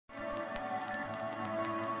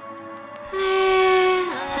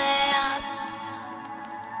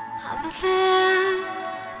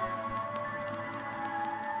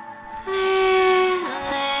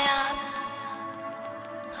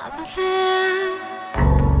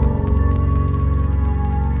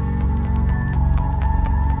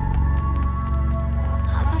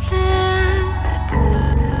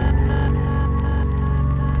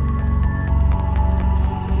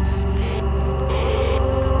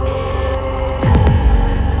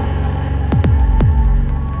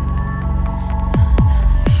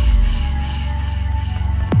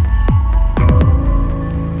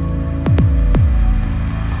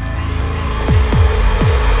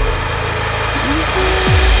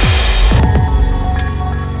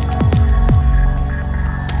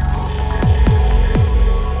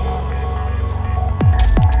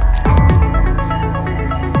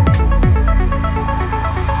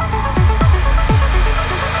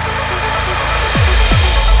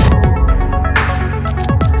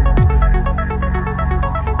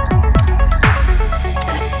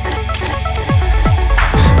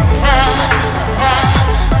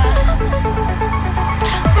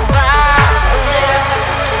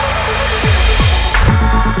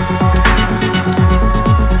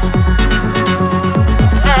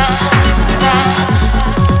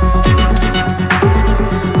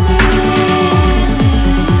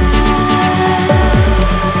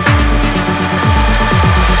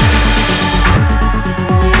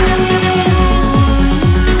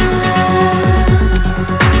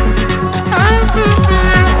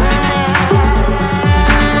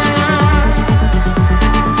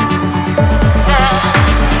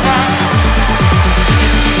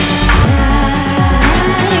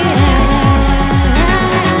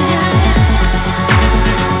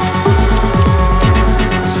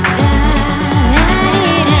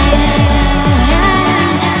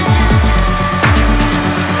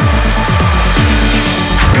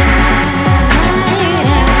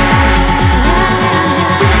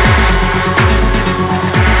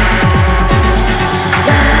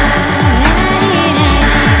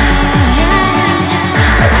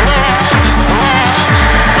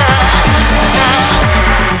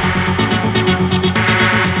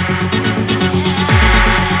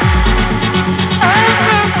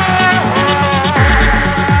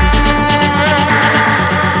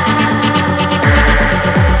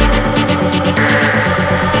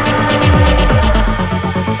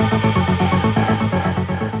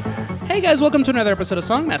guys, welcome to another episode of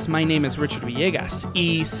Songmas. My name is Richard Villegas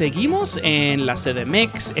y seguimos en la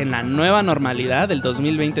CDMX, en la nueva normalidad del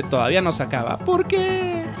 2020. Todavía no se acaba. ¿Por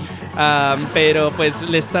qué? Pero pues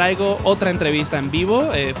les traigo otra entrevista en vivo.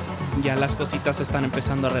 Ya las cositas se están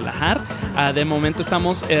empezando a relajar. De momento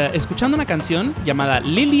estamos escuchando una canción llamada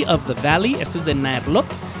Lily of the Valley. Esto es de Nairlot.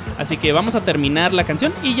 Así que vamos a terminar la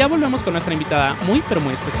canción y ya volvemos con nuestra invitada muy, pero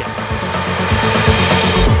muy especial.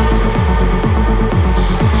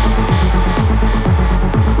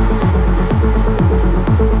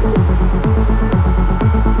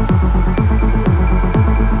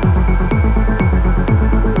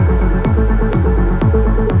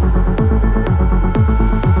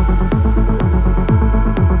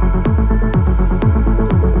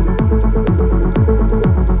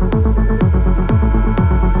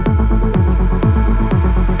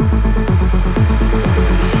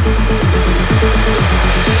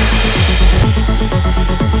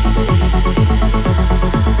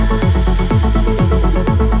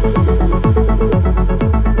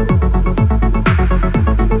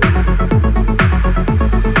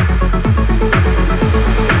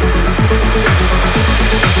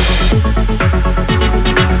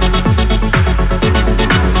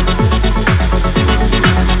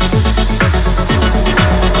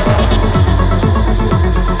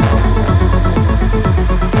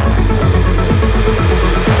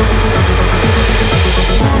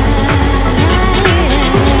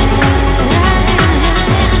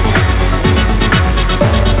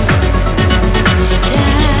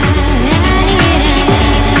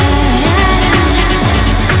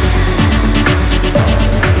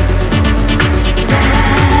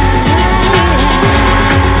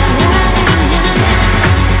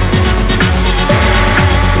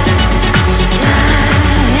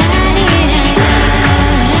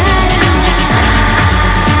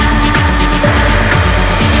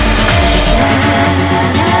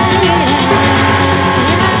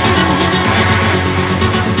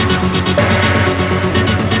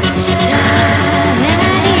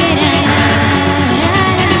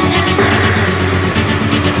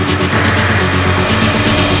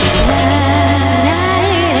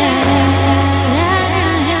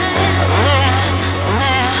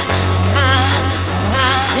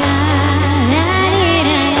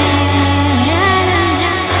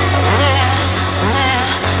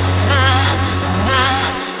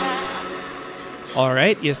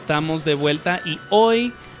 Y estamos de vuelta y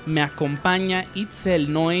hoy me acompaña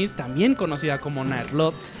Itzel Noise, también conocida como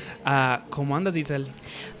Nairlot. ¿Cómo andas, Itzel?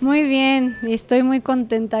 Muy bien, y estoy muy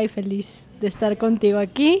contenta y feliz de estar contigo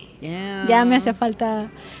aquí. Yeah. Ya me hace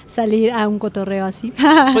falta salir a un cotorreo así.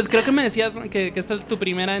 Pues creo que me decías que esta es tu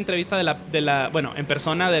primera entrevista bueno, en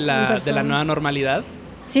persona de la nueva normalidad.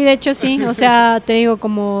 Sí, de hecho sí, o sea, te digo,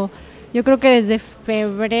 como yo creo que desde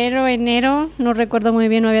febrero, enero, no recuerdo muy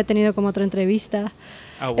bien, no había tenido como otra entrevista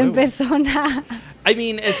en persona. I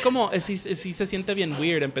mean, es como, sí se siente bien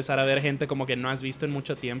weird empezar a ver gente como que no has visto en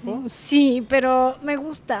mucho tiempo. Sí, pero me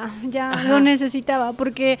gusta, ya lo necesitaba,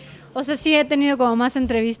 porque, o sea, sí he tenido como más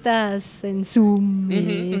entrevistas en Zoom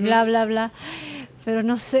y bla, bla, bla, pero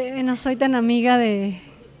no sé, no soy tan amiga de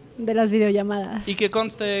las videollamadas. Y que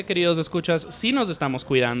conste, queridos escuchas, sí nos estamos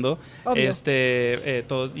cuidando. Obvio.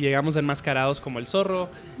 Todos llegamos enmascarados como el zorro,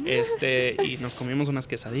 y nos comimos unas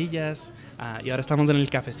quesadillas, y ahora estamos en el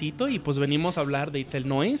cafecito y pues venimos a hablar de Itzel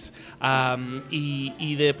Noise,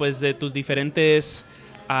 y de tus diferentes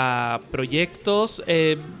proyectos.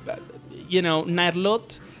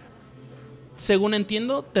 Nairlot, según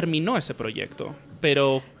entiendo, terminó ese proyecto,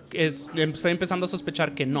 pero estoy empezando a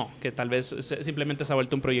sospechar que no, que tal vez simplemente se ha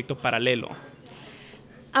vuelto un proyecto paralelo.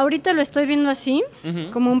 Ahorita lo estoy viendo así,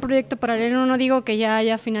 como un proyecto paralelo. No digo que ya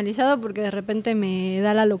haya finalizado porque de repente me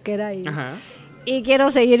da la loquera y quiero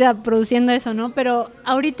seguir produciendo eso, ¿no? Pero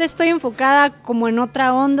ahorita estoy enfocada como en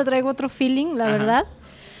otra onda, traigo otro feeling, la verdad.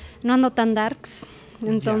 No ando tan darks.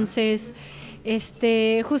 Entonces,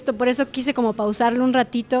 justo por eso quise como pausarlo un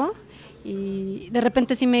ratito. Y de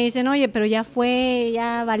repente sí me dicen, oye, pero ya fue,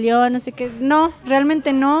 ya valió, no sé qué. No,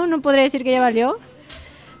 realmente no podría decir que ya valió.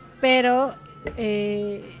 Pero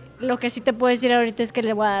lo que sí te puedo decir ahorita es que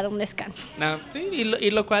le voy a dar un descanso. Sí,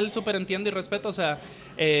 y lo cual súper entiendo y respeto. O sea,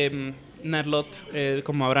 Nairlot,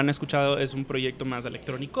 como habrán escuchado, es un proyecto más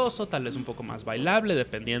electrónicoso, tal vez un poco más bailable,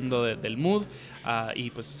 dependiendo del mood.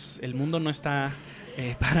 Y pues el mundo no está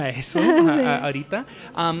para eso ahorita.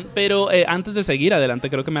 Pero antes de seguir adelante,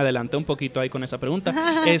 creo que me adelanté un poquito ahí con esa pregunta.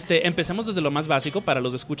 Empecemos desde lo más básico para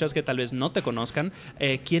los escuchas que tal vez no te conozcan.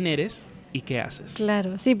 ¿Quién eres y qué haces?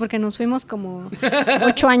 Claro, sí, porque nos fuimos como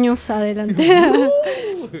 8 años adelante.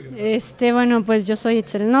 Bueno, pues yo soy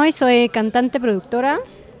Itzel Noise, soy cantante, productora.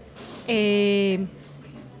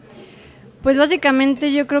 Pues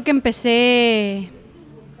básicamente yo creo que empecé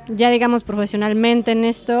ya digamos profesionalmente en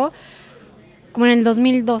esto como en el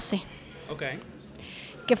 2012. Okay.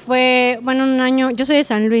 Que fue, bueno, un año, yo soy de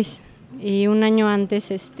San Luis y un año antes,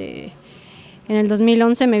 en el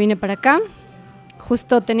 2011 me vine para acá,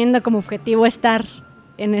 justo teniendo como objetivo estar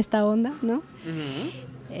en esta onda, ¿no?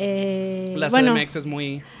 Uh-huh. La CDMX es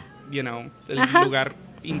muy, el lugar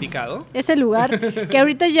indicado. Es el lugar que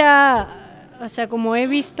ahorita ya, o sea, como he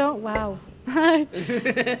visto, wow.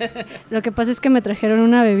 Lo que pasa es que me trajeron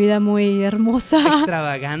una bebida muy hermosa.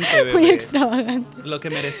 Extravagante, bebé. Muy extravagante. Lo que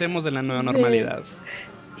merecemos de la nueva normalidad.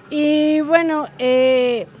 Y bueno,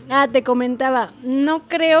 te comentaba, no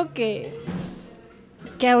creo que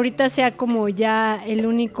ahorita sea como ya el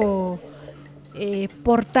único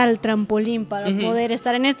portal, trampolín para poder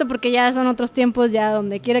estar en esto, porque ya son otros tiempos, ya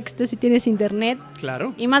donde quiera que estés si tienes internet.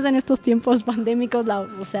 Claro. Y más en estos tiempos pandémicos,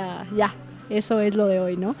 o sea, ya, eso es lo de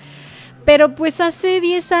hoy, ¿no? Pero pues hace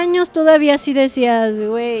 10 años todavía sí decías,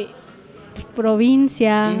 güey,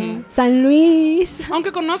 provincia, San Luis.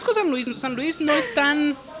 Aunque conozco San Luis no es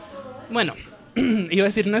tan, bueno, iba a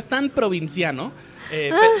decir, no es tan provinciano.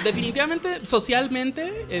 Definitivamente,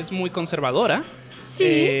 socialmente es muy conservadora.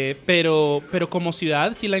 Sí. Pero como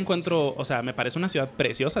ciudad sí la encuentro, o sea, me parece una ciudad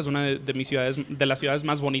preciosa, es una de mis ciudades, de las ciudades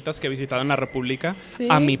más bonitas que he visitado en la República, ¿sí?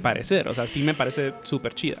 A mi parecer, o sea, sí me parece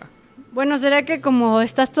súper chida. Bueno, será que como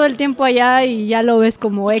estás todo el tiempo allá y ya lo ves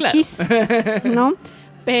como pues X, claro. ¿No?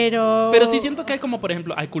 Pero sí siento que hay como, por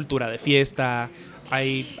ejemplo, hay cultura de fiesta,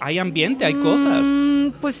 hay ambiente, hay cosas.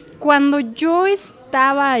 Pues cuando yo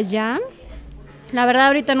estaba allá, la verdad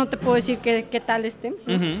ahorita no te puedo decir qué tal esté,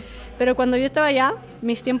 ¿no? Uh-huh. Pero cuando yo estaba allá,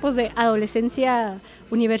 mis tiempos de adolescencia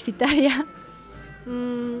universitaria,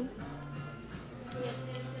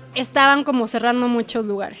 estaban como cerrando muchos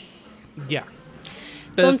lugares. Ya.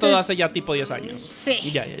 Entonces todo hace ya tipo 10 años.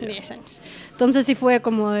 Sí, ya. 10 años. Entonces sí fue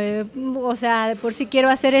como de, o sea, de por sí quiero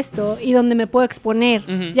hacer esto y donde me puedo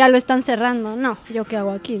exponer, ya lo están cerrando. No, ¿yo qué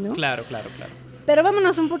hago aquí, no? Claro. Pero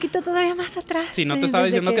vámonos un poquito todavía más atrás. Sí, no te estaba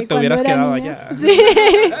diciendo que te hubieras quedado allá. Sí.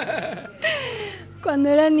 Cuando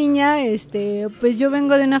era niña, pues yo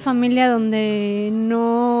vengo de una familia donde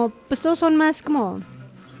no, pues todos son más como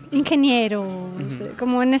ingenieros,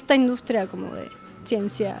 como en esta industria como de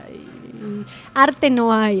ciencia y arte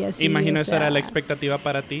no hay así. Imagino esa era la expectativa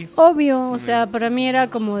para ti. Obvio, o sea, para mí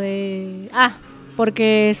era como de,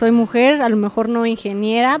 porque soy mujer, a lo mejor no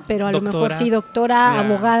ingeniera, pero a lo mejor sí doctora,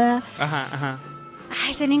 abogada. Ajá.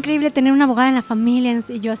 Ay, sería increíble tener una abogada en la familia.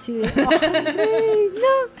 Y yo así de, no.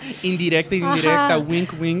 Indirecta,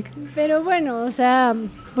 wink, wink. Pero bueno, o sea,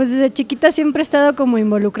 pues desde chiquita siempre he estado como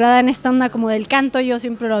involucrada en esta onda como del canto. Yo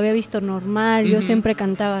siempre lo había visto normal, yo siempre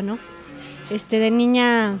cantaba, ¿no? De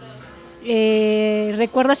niña,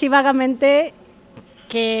 recuerdo así vagamente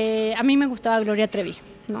que a mí me gustaba Gloria Trevi,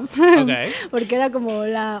 ¿no? Okay. Porque era como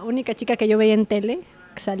la única chica que yo veía en tele,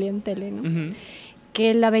 que salía en tele, ¿no?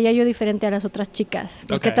 Que la veía yo diferente a las otras chicas,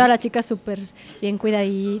 porque todas las chicas súper bien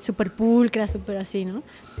cuidadas, súper pulcras, súper así, ¿no?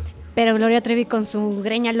 Pero Gloria Trevi con su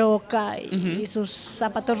greña loca y sus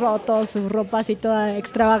zapatos rotos, su ropa así toda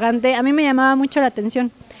extravagante, a mí me llamaba mucho la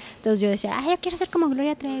atención. Entonces yo decía, yo quiero ser como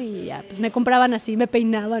Gloria Trevi. Y ya, pues me compraban así, me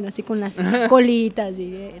peinaban así con las colitas,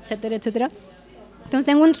 y etcétera, etcétera. Entonces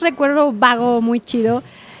tengo un recuerdo vago muy chido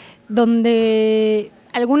donde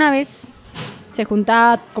alguna vez se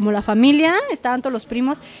juntaba como la familia, estaban todos los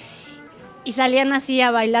primos y salían así a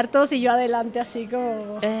bailar todos y yo adelante así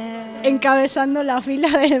como encabezando la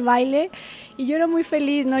fila del baile y yo era muy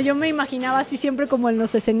feliz, ¿no? Yo me imaginaba así siempre como en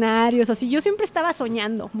los escenarios, así yo siempre estaba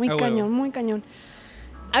soñando, muy cañón.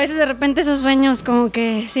 A veces de repente esos sueños como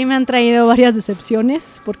que sí me han traído varias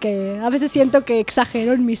decepciones porque a veces siento que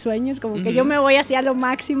exagero en mis sueños, como que yo me voy hacia lo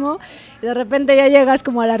máximo y de repente ya llegas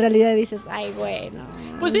como a la realidad y dices, ay, bueno,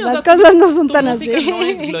 pues sí, las cosas no son tan así. Tu música no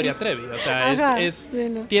es Gloria Trevi, o sea,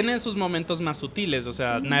 tiene sus momentos más sutiles, o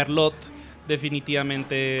sea, Nairlot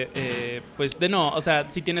definitivamente, pues o sea,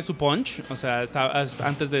 sí tiene su punch, o sea,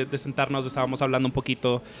 antes de sentarnos estábamos hablando un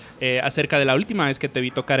poquito acerca de la última vez que te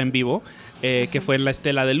vi tocar en vivo, que fue en la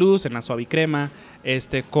Estela de Luz, en la Suave y Crema,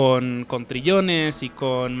 con Trillones y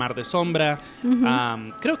con Mar de Sombra,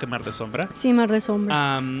 creo que Mar de Sombra. Sí, Mar de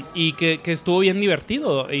Sombra. Y que estuvo bien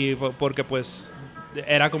divertido, y porque pues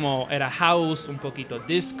era house, un poquito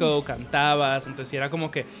disco, cantabas, entonces era como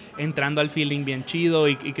que entrando al feeling bien chido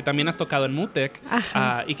y que también has tocado en Mutec,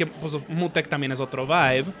 y que pues Mutec también es otro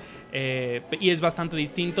vibe, y es bastante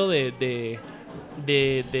distinto de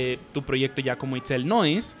tu proyecto ya como Itzel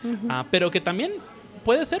Noise, pero que también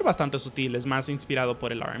puede ser bastante sutil, es más inspirado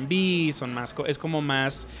por el R&B, es como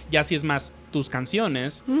más, ya sí es más tus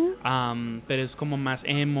canciones, pero es como más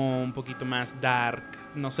emo, un poquito más dark,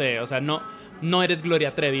 no sé, o sea, no eres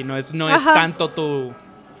Gloria Trevi, no es tanto tu...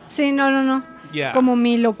 Sí, no. Yeah. Como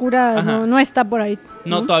mi locura no está por ahí.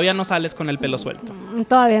 No, todavía no sales con el pelo suelto.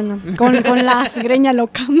 Todavía no, con la greña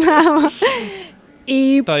loca.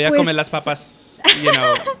 Y todavía pues, comes las papas,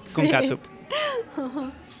 con catsup.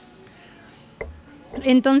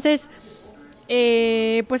 Entonces,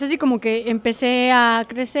 pues así como que empecé a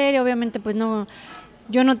crecer y obviamente pues no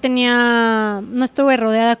estuve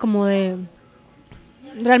rodeada como de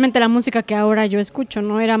realmente la música que ahora yo escucho,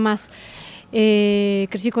 ¿no? Era más,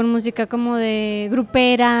 crecí con música como de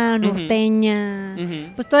grupera, norteña,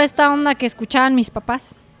 pues toda esta onda que escuchaban mis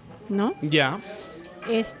papás, ¿no? Ya.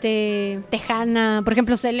 Tejana, por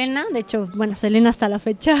ejemplo, Selena, de hecho, bueno, Selena hasta la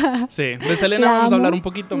fecha. Sí, de Selena vamos a hablar un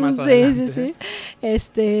poquito más adelante. Sí.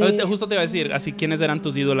 Justo te iba a decir, así, ¿quiénes eran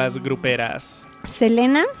tus ídolas gruperas?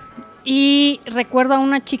 Selena, y recuerdo a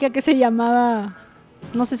una chica que se llamaba,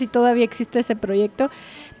 no sé si todavía existe ese proyecto,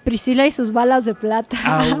 Priscila y sus balas de plata.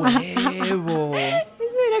 ¡A huevo!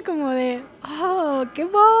 Eso era como de, ¡oh, qué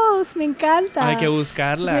voz! Me encanta. Hay que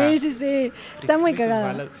buscarla. Sí. Está muy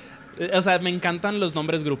cagada. O sea, me encantan los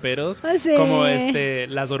nombres gruperos, sí. como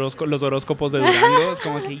los horóscopos de Durango, es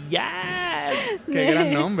como que ¡yes! ¡Qué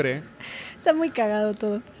gran nombre! Está muy cagado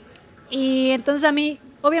todo. Y entonces a mí,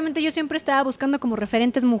 obviamente yo siempre estaba buscando como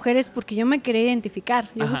referentes mujeres porque yo me quería identificar,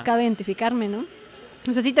 yo buscaba identificarme, ¿no?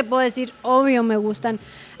 O sea, sí te puedo decir, obvio me gustan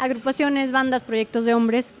agrupaciones, bandas, proyectos de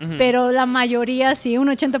hombres, pero la mayoría, sí, un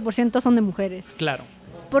 80% son de mujeres. Claro.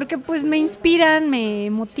 Porque pues me inspiran, me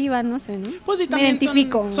motivan, no sé, ¿no? Pues sí, también me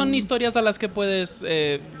identifico. Son historias a las que puedes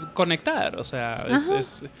conectar, o sea,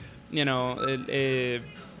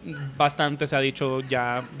 bastante se ha dicho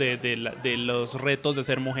ya de los retos de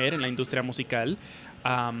ser mujer en la industria musical,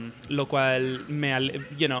 lo cual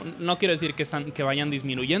no quiero decir que vayan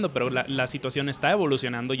disminuyendo, pero la situación está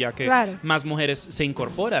evolucionando ya que más mujeres se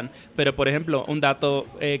incorporan. Pero, por ejemplo, un dato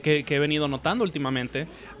que he venido notando últimamente,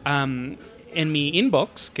 en mi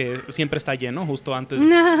inbox, que siempre está lleno, justo antes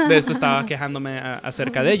de esto estaba quejándome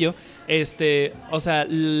acerca de ello, o sea,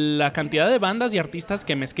 la cantidad de bandas y artistas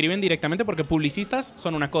que me escriben directamente, porque publicistas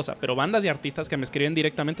son una cosa, pero bandas y artistas que me escriben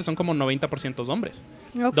directamente son como 90% hombres.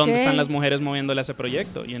 Okay. ¿Dónde están las mujeres moviéndole a ese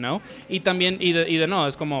proyecto, Y también,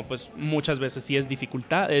 es como, pues, muchas veces sí es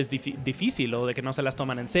difícil, o de que no se las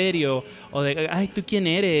toman en serio, o de, ay, ¿tú quién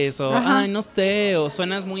eres? O, ay, no sé, o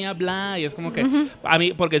suenas muy a bla, y es como que, a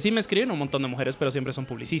mí, porque sí me escriben un montón de mujeres, pero siempre son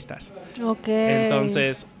publicistas. Okay.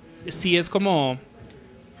 Entonces, sí es como...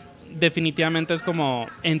 Definitivamente es como...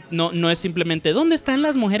 No es simplemente ¿dónde están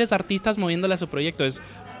las mujeres artistas moviéndole a su proyecto? Es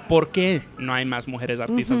 ¿por qué no hay más mujeres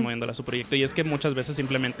artistas moviéndole a su proyecto? Y es que muchas veces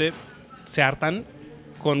simplemente se hartan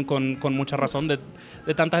con mucha razón de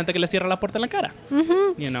tanta gente que les cierra la puerta en la cara.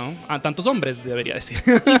 A tantos hombres, debería decir.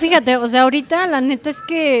 Y fíjate, o sea, ahorita la neta es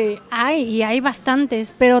que hay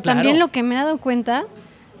bastantes, pero también lo que me he dado cuenta,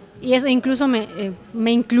 y eso incluso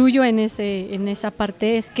me incluyo en esa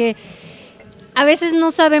parte, es que a veces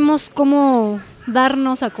no sabemos cómo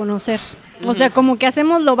darnos a conocer. O sea, como que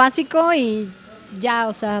hacemos lo básico y ya,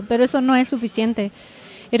 o sea, pero eso no es suficiente.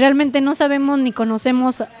 Y realmente no sabemos ni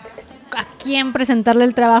conocemos a quién presentarle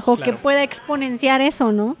el trabajo que pueda exponenciar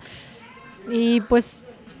eso, ¿no? Y pues,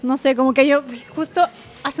 no sé, como que yo justo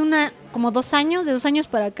hace como 2 años, de 2 años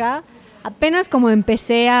para acá, apenas como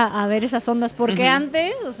empecé a ver esas ondas, porque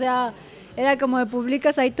antes, o sea, era como de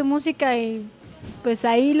publicas ahí tu música y pues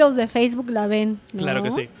ahí los de Facebook la ven, ¿no? Claro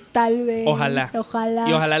que sí. Tal vez. Ojalá.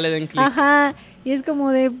 Y ojalá le den clic. Ajá. Y es como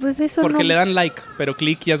de, pues eso porque le dan like, pero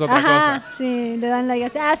clic ya es otra cosa. Sí, le dan like.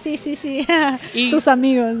 Sí. Tus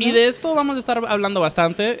amigos, ¿no? Y de esto vamos a estar hablando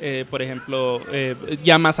bastante. Por ejemplo,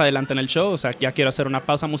 ya más adelante en el show, o sea, ya quiero hacer una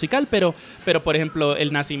pausa musical, pero por ejemplo,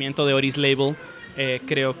 el nacimiento de Oris Label,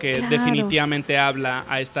 creo que definitivamente habla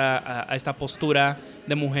a esta postura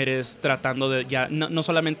de mujeres tratando de ya no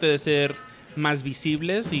solamente de ser más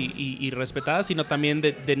visibles y respetadas, sino también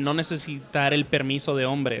de no necesitar el permiso de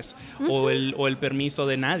hombres o el permiso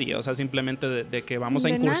de nadie, o sea, simplemente de que vamos a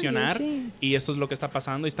incursionar y esto es lo que está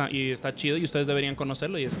pasando y está chido y ustedes deberían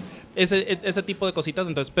conocerlo y es ese tipo de cositas.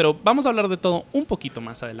 Entonces, pero vamos a hablar de todo un poquito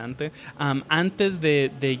más adelante. Antes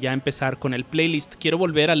de ya empezar con el playlist, quiero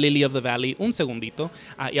volver a Lily of the Valley un segundito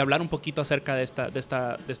y hablar un poquito acerca de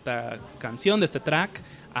esta canción, de este track.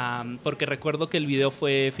 Porque recuerdo que el video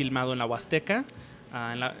fue filmado en la Huasteca,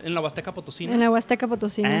 en la Huasteca Potosina. En la Huasteca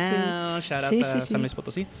Potosina, sí. Shout out a San Luis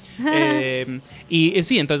Potosí. Y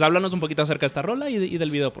sí, entonces háblanos un poquito acerca de esta rola y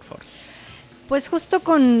del video, por favor. Pues justo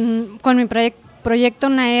con mi proyecto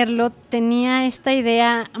Naerlo tenía esta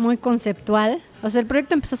idea muy conceptual. O sea, el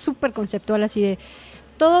proyecto empezó súper conceptual, así de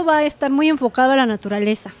todo va a estar muy enfocado a la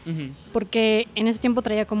naturaleza, porque en ese tiempo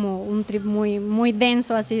traía como un trip muy, muy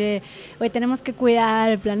denso, así de, oye, tenemos que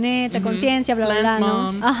cuidar el planeta, conciencia, bla, bla, bla,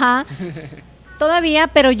 ¿no? Ajá. Todavía,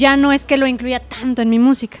 pero ya no es que lo incluya tanto en mi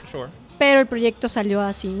música. Sure. Pero el proyecto salió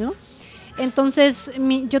así, ¿no? Entonces,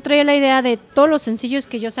 yo traía la idea de todos los sencillos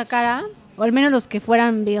que yo sacara, o al menos los que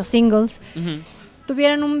fueran video singles,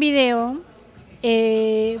 tuvieran un video,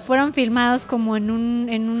 fueran filmados como en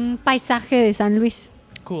un paisaje de San Luis.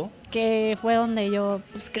 Cool. Que fue donde yo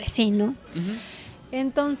pues, crecí, ¿no?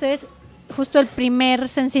 Entonces, justo el primer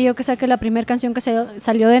sencillo que saqué, la primera canción que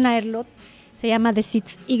salió de Naerlo, se llama The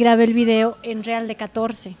Seeds, y grabé el video en Real de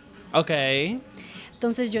 14. Ok.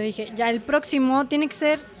 Entonces yo dije, ya el próximo tiene que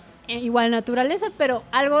ser igual naturaleza, pero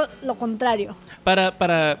algo lo contrario.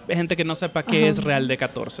 Para gente que no sepa qué es Real de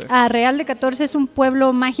 14. Real de 14 es un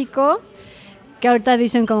pueblo mágico que ahorita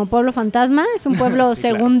dicen como pueblo fantasma, es un pueblo sí,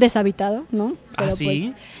 según deshabitado, ¿no? Pero ¿sí?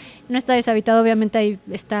 Pues no está deshabitado, obviamente ahí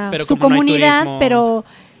está pero su comunidad, no pero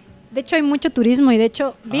de hecho hay mucho turismo y de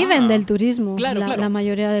hecho viven del turismo, claro. La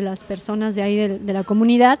mayoría de las personas de ahí de la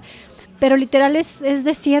comunidad, pero literal es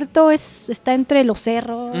desierto, está entre los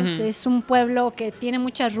cerros, es un pueblo que tiene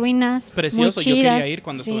muchas ruinas. Precioso, muy chidas, yo quería ir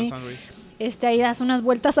cuando estuve en San Luis. Ahí das unas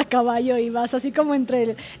vueltas a caballo y vas así como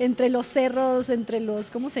entre los cerros, entre los,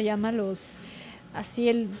 ¿cómo se llama?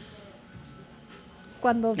 Así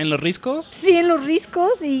cuando... ¿En los riscos? Sí, en los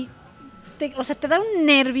riscos y te da un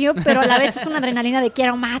nervio, pero a la vez es una adrenalina de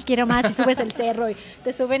quiero más y subes el cerro y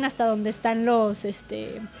te suben hasta donde están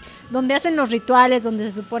donde hacen los rituales, donde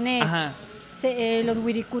se supone los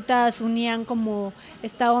wirikutas unían como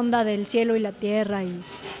esta onda del cielo y la tierra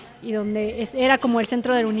y donde era como el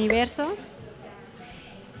centro del universo.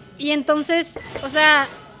 Y entonces, o sea,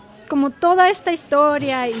 como toda esta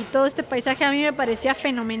historia y todo este paisaje a mí me parecía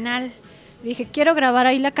fenomenal. Dije, quiero grabar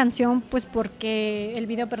ahí la canción, pues porque el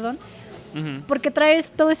video, porque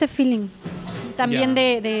traes todo ese feeling también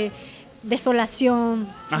de desolación,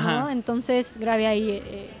 ¿no? Entonces grabé ahí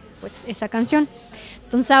pues esa canción.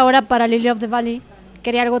 Entonces ahora para Lily of the Valley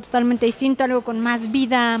quería algo totalmente distinto, algo con más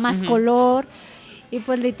vida, más color. Y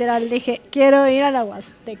pues literal dije, quiero ir a la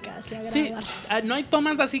Huasteca. Sí, no hay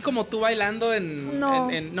tomas así como tú bailando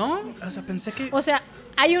 ¿no? O sea, pensé que... O sea,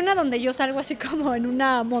 hay una donde yo salgo así como en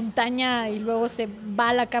una montaña y luego se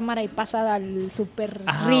va la cámara y pasa al super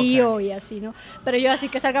río y así, ¿no? Pero yo así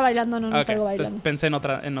que salga bailando, no salgo bailando. Entonces pensé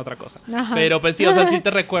en otra cosa. Pero pues sí, o sea, sí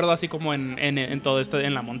te recuerdo así como en todo esto,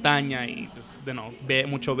 en la montaña y pues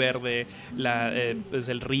mucho verde, pues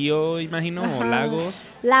el río, imagino, o lagos.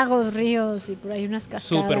 Lagos, ríos y por ahí unas cascadas.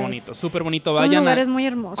 Súper bonito. Son lugares muy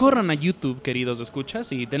hermosos. Corran a YouTube, queridos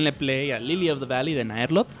escuchas, y denle play a Lily of the Valley de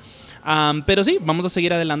Naerlo. Pero sí, vamos a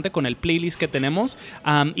seguir adelante con el playlist que tenemos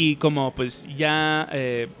y como pues ya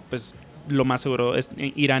pues lo más seguro es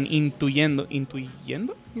irán intuyendo.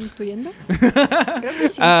 Creo que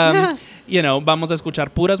sí. Vamos a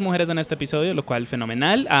escuchar puras mujeres en este episodio, lo cual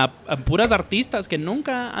fenomenal, a puras artistas que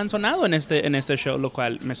nunca han sonado en este show, lo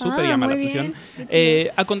cual me súper llama la atención.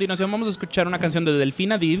 A continuación vamos a escuchar una canción de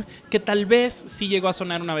Delfina Div que tal vez sí llegó a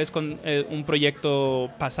sonar una vez con un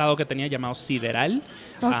proyecto pasado que tenía llamado Sideral,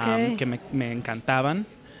 que me encantaban.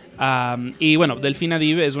 Y bueno, Delfina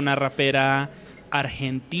Div es una rapera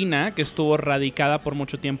argentina que estuvo radicada por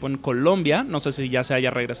mucho tiempo en Colombia. No sé si ya se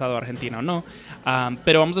haya regresado a Argentina o no,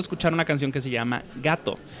 pero vamos a escuchar una canción que se llama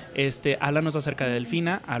Gato. Háblanos acerca de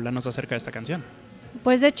Delfina, háblanos acerca de esta canción.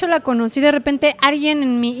 Pues de hecho la conocí de repente, alguien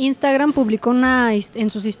en mi Instagram publicó en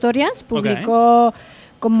sus historias, publicó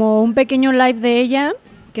como un pequeño live de ella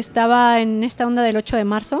que estaba en esta onda del 8 de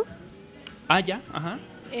marzo.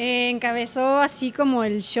 Encabezó así como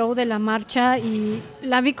el show de la marcha y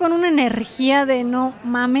la vi con una energía de no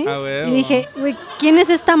mames. Y dije, güey, ¿quién es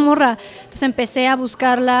esta morra? Entonces empecé a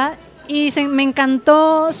buscarla y me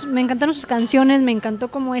encantaron sus canciones, me encantó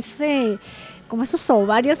como esos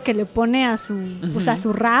ovarios que le pone a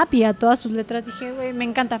su rap y a todas sus letras. Dije, güey, me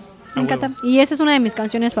encanta. Y esa es una de mis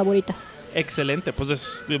canciones favoritas. Excelente, pues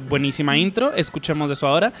es buenísima intro. Escuchemos eso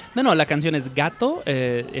ahora. La canción es Gato.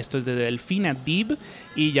 Esto es de Delfina Div.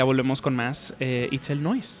 Y ya volvemos con más It's el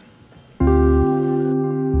Noise.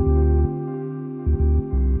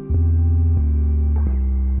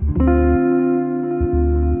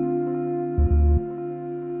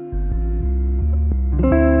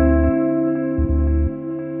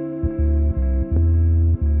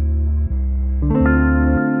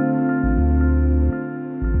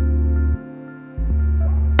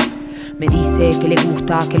 Me dice que le gusta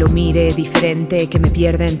gusta que lo mire diferente, que me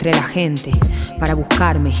pierda entre la gente. Para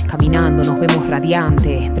buscarme, caminando nos vemos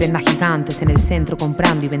radiantes. Prendas gigantes en el centro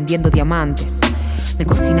comprando y vendiendo diamantes. Me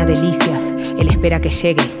cocina delicias, él espera que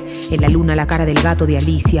llegue. En la luna la cara del gato de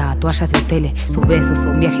Alicia. Toallas de hoteles, sus besos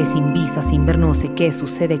son viajes sin visa. Sin ver no sé qué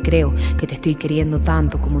sucede, creo que te estoy queriendo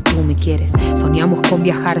tanto como tú me quieres. Soñamos con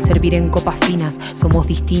viajar, servir en copas finas. Somos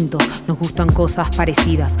distintos, nos gustan cosas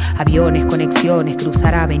parecidas. Aviones, conexiones,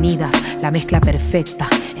 cruzar avenidas. La mezcla perfecta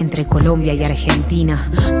entre Colombia y Argentina.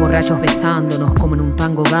 Borrachos besándonos como en un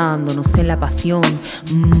tango, ahogándonos en la pasión,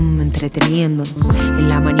 entreteniéndonos. En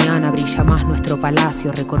la mañana brilla más nuestro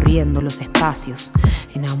palacio, recorriendo los espacios,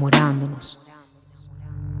 enamorándonos.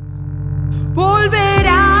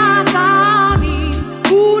 Volverás a mí,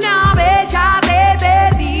 una vez ya te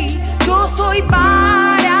perdí. Yo soy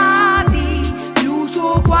para ti,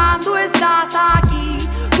 fluyo cuando estás aquí.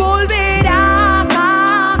 Volverás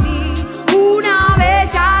a mí, una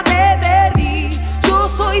vez ya te perdí. Yo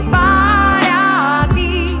soy para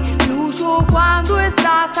ti, fluyo cuando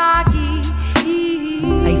estás aquí.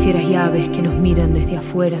 Hay fieras y aves que nos miran desde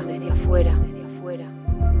afuera, desde afuera.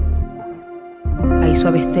 Hay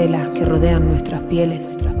suaves telas que rodean nuestras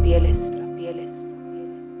pieles.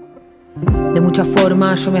 De muchas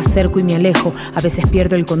formas yo me acerco y me alejo. A veces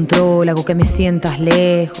pierdo el control, hago que me sientas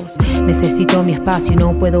lejos. Necesito mi espacio y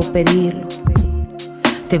no puedo pedirlo.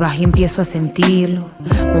 Te vas y empiezo a sentirlo.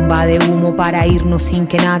 Bomba de humo para irnos sin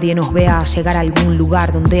que nadie nos vea. Llegar a algún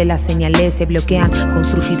lugar donde las señales se bloquean.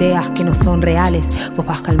 Construyo ideas que no son reales. Vos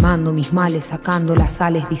vas calmando mis males, sacando las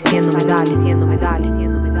sales, diciéndome dale, diciéndome dale,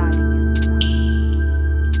 diciéndome dale.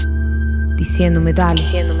 Diciéndome dale,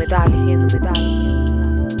 diciéndome dale, diciéndome dale.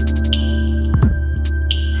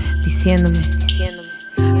 Diciéndome.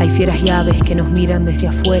 Hay fieras y aves que nos miran desde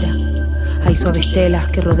afuera. Hay suaves telas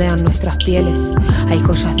que rodean nuestras pieles. Hay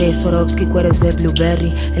joyas de Swarovski, cueros de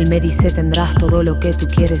Blueberry. Él me dice tendrás todo lo que tú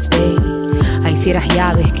quieres, baby. Hay fieras y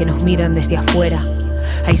aves que nos miran desde afuera.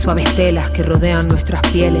 Hay suaves telas que rodean nuestras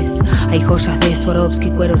pieles. Hay joyas de Swarovski,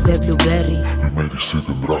 cueros de Blueberry. Él me dice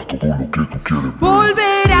tendrás todo lo que tú quieres.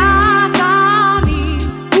 Volverás a mí,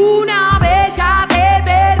 una vez ya te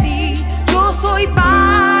perdí. Yo soy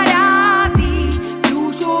para ti,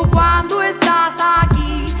 fluyo cuando estás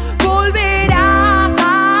aquí. Volverás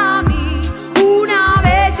a mí, una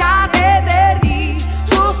vez ya te perdí.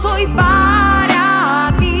 Yo soy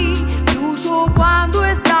para ti, fluyo cuando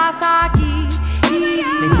estás aquí.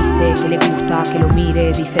 Me dice que le gusta que lo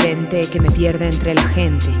mire diferente, que me pierda entre la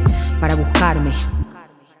gente. Para buscarme.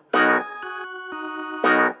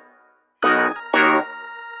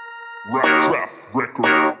 Rap Trap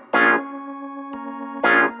Records.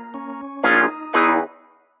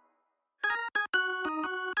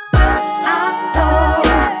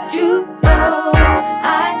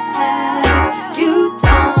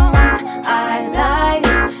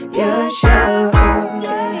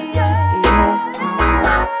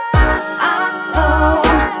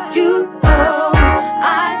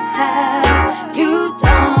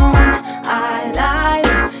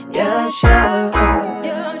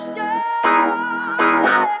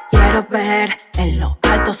 Ver en lo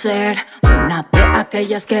alto ser una de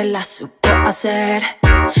aquellas que la supo hacer.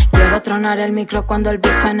 Quiero tronar el micro cuando el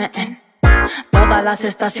beat suene en todas las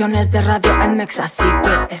estaciones de radio en Mex. Así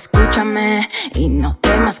que escúchame y no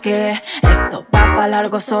temas que esto va pa'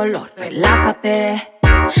 largo, solo relájate.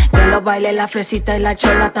 Que lo baile la fresita y la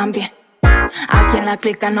chola también. Aquí en la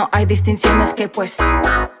clica no hay distinciones, que pues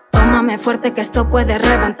tómame fuerte que esto puede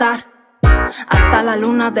reventar. Hasta la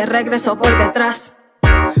luna de regreso por detrás.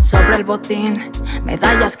 Sobre el botín,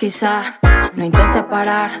 medallas quizá. No intente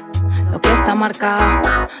parar lo que está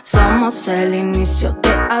marcado. Somos el inicio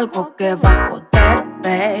de algo que va a joder,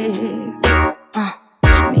 babe.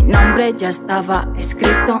 Mi nombre ya estaba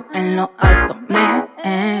escrito en lo alto, man.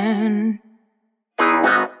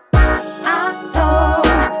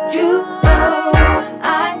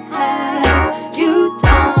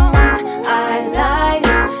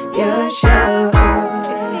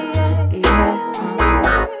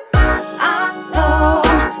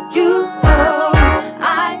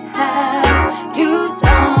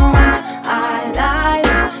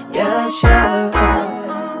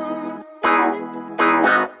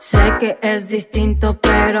 Que es distinto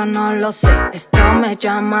pero no lo sé. Esto me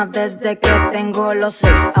llama desde que tengo los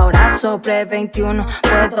 6. Ahora sobre 21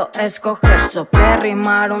 puedo escoger. Sobre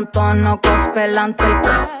rimar un tono gospel ante el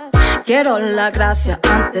juez. Quiero la gracia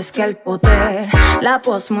antes que el poder. La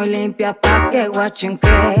voz muy limpia pa' que guachen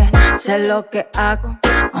que sé lo que hago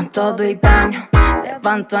con todo y daño.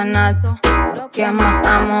 levanto en alto lo que más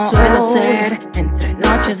amo. Suelo ser entre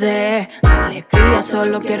noches de alegría,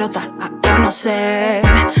 solo quiero dar a conocer.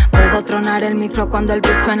 Puedo tronar el micro cuando el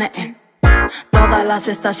beat suene en todas las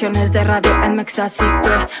estaciones de radio en Mex, así que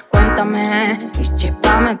cuéntame y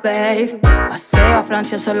llévame, babe. Paseo a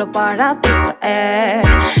Francia solo para distraer.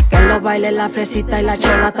 Que lo baile la fresita y la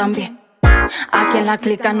chola también. Aquí en la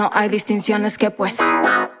clica no hay distinciones que pues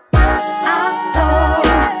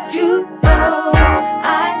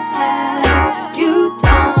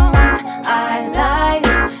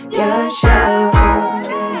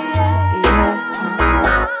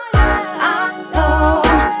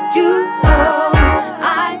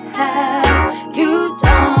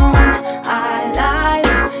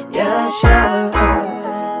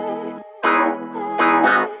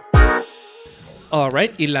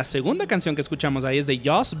Alright, y la segunda canción que escuchamos ahí es de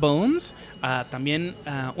Joss Bones, también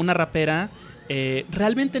una rapera.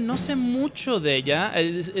 Realmente no sé mucho de ella.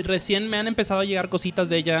 Recién me han empezado a llegar cositas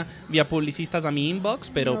de ella vía publicistas a mi inbox,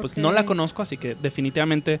 pero pues no la conozco, así que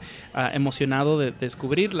definitivamente emocionado de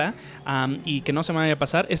descubrirla y que no se me vaya a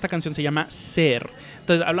pasar. Esta canción se llama Ser.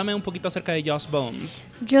 Entonces, háblame un poquito acerca de Joss Bones.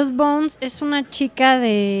 Joss Bones es una chica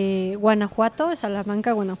de Guanajuato, de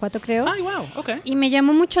Salamanca, Guanajuato, creo. Ay, wow, ok. Y me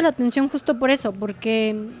llamó mucho la atención justo por eso,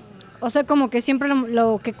 porque... O sea, como que siempre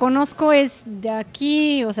lo que conozco es de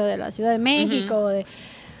aquí, o sea, de la Ciudad de México, de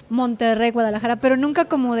Monterrey, Guadalajara, pero nunca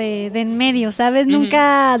como de en medio, ¿sabes?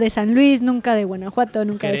 Nunca de San Luis, nunca de Guanajuato,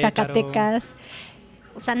 nunca de Zacatecas.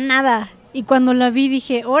 O sea, nada. Y cuando la vi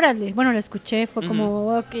dije, órale. Bueno, la escuché, fue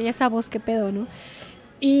como, ok, esa voz, qué pedo, ¿no?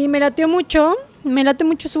 Y me late mucho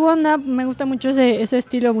su onda, me gusta mucho ese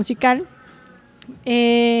estilo musical.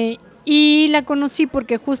 Y la conocí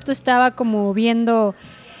porque justo estaba como viendo...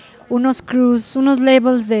 unos crews, unos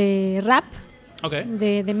labels de rap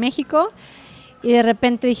de México, y de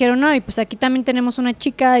repente dijeron, no, y pues aquí también tenemos una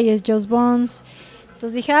chica y es Joss Bones.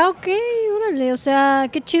 Entonces dije, ok, órale, o sea,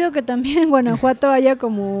 qué chido que también en Guanajuato haya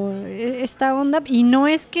como esta onda, y no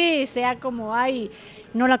es que sea como, ay,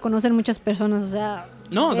 no la conocen muchas personas, o sea...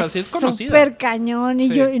 No, o sea, sí es conocida. Súper cañón, y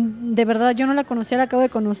yo, de verdad, yo no la conocía, la acabo de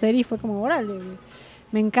conocer y fue como, órale,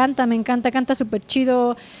 me encanta, canta súper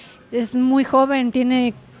chido, es muy joven,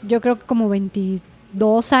 tiene... Yo creo que como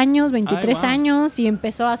 22 años, 23 años, y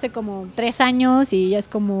empezó hace como 3 años y ya es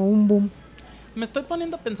como un boom. Me estoy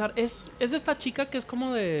poniendo a pensar, ¿es esta chica que es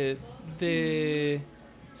como de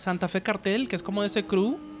Santa Fe Cartel, que es como de ese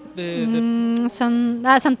crew?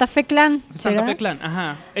 Santa Fe Clan. Santa Fe Clan,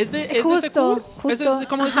 ajá. ¿Es de ese Justo. ¿Es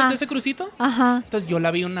como de ese crucito? Ajá. Entonces yo la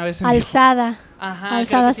vi una vez en Alzada. vivo. Ajá,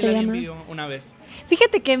 Alzada creo que sí se la vi llama. en vivo una vez.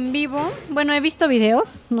 Fíjate que en vivo, bueno, he visto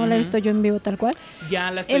videos, no la he visto yo en vivo tal cual.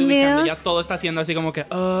 Ya la estoy en ubicando, videos, ya todo está haciendo así como que...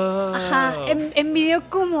 Ajá, en video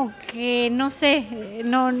como que, no sé,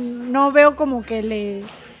 no veo como que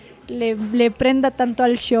le prenda tanto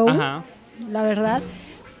al show, la verdad.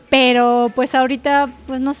 Pero pues ahorita,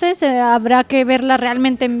 pues no sé, habrá que verla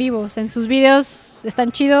realmente en vivo. O sea, en sus videos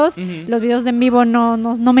están chidos, los videos de en vivo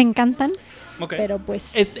no me encantan. Okay. Pero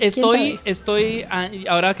pues estoy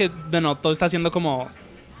ahora que bueno, todo está haciendo como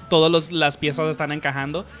todas las piezas están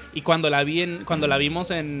encajando, y cuando la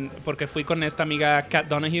vimos porque fui con esta amiga Kat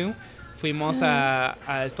Donahue, fuimos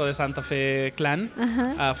a esto de Santa Fe Clan,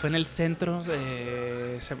 fue en el centro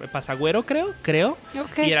Pasagüero, creo.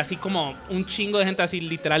 Okay. Y era así como un chingo de gente, así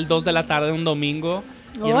literal 2 de la tarde un domingo,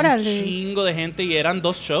 y era un chingo de gente, y eran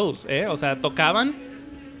 2 shows, o sea, tocaban,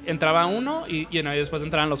 entraba uno y después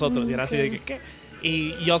entraban los otros, y era así de que ¿qué?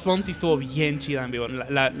 Y Joss Bones sí estuvo bien chida en vivo,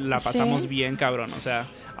 la pasamos bien cabrón, o sea,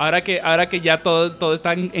 ahora que ya todo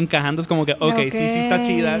está encajando, es como que sí está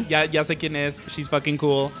chida, ya sé quién es, she's fucking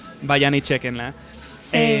cool, vayan y chequenla.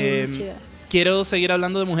 Chida. Quiero seguir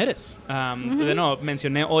hablando de mujeres. Bueno,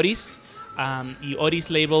 mencioné Oris, y Oris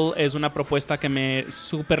Label es una propuesta que me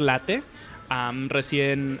super late.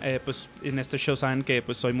 Recién pues en este show saben que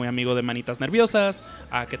pues soy muy amigo de Manitas Nerviosas,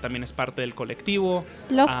 que también es parte del colectivo.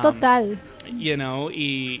 Love total.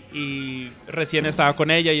 Y recién estaba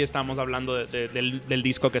con ella y estábamos hablando del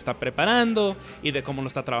disco que está preparando y de cómo lo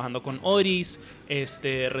está trabajando con Oris.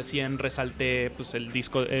 Recién resalté pues el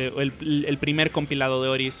disco, el primer compilado de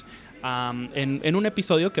Oris, en un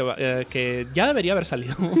episodio que ya debería haber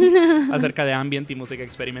salido acerca de ambient y música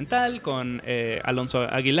experimental con Alonso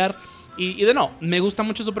Aguilar. Y me gusta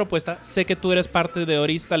mucho su propuesta. Sé que tú eres parte de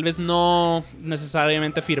Oris, tal vez no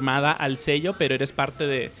necesariamente firmada al sello, pero eres parte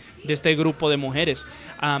de este grupo de mujeres.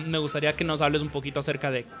 Me gustaría que nos hables un poquito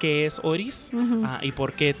acerca de qué es Oris, y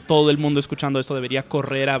por qué todo el mundo escuchando esto debería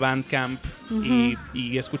correr a Bandcamp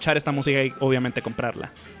y escuchar esta música y obviamente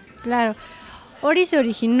comprarla. Claro. Oris se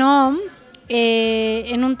originó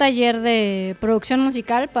en un taller de producción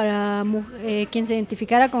musical para quien se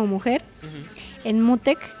identificara como mujer en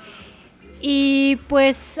MUTEC. Y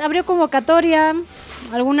pues abrió convocatoria,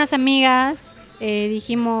 algunas amigas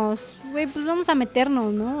dijimos, güey, pues vamos a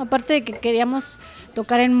meternos, ¿no? Aparte de que queríamos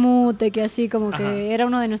tocar en MUTEC, que así como que era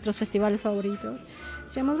uno de nuestros festivales favoritos.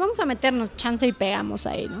 Decíamos, vamos a meternos, chance y pegamos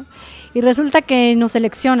ahí, ¿no? Y resulta que nos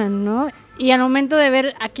seleccionan, ¿no? Y al momento de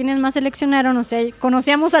ver a quienes más seleccionaron, o sea,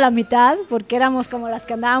 conocíamos a la mitad, porque éramos como las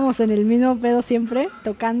que andábamos en el mismo pedo siempre,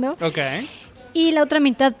 tocando. Okay. Y la otra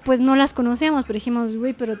mitad, pues no las conocíamos, pero dijimos,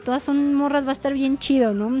 güey, pero todas son morras, va a estar bien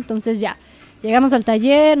chido, ¿no? Entonces ya, llegamos al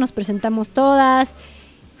taller, nos presentamos todas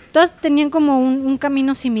tenían como un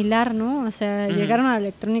camino similar, ¿no? O sea, llegaron a la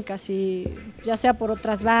electrónica así, ya sea por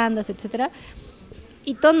otras bandas, etcétera.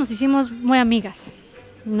 Y todos nos hicimos muy amigas,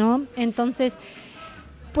 ¿no? Entonces,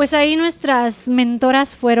 pues ahí nuestras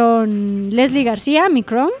mentoras fueron Leslie García,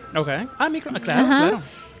 Micron. Ok. Micron, claro, claro.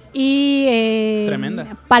 Y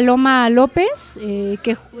Tremenda. Paloma López,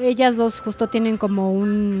 que ellas dos justo tienen como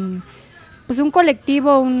un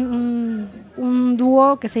colectivo, un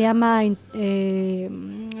dúo que se llama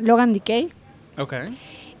Logan Decay. Ok.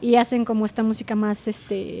 Y hacen como esta música más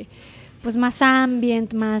pues más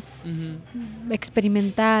ambient, más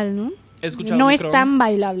experimental, ¿no? He escuchado no Microm. Es tan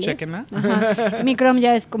bailable. Chequenla. Microm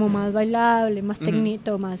ya es como más bailable, más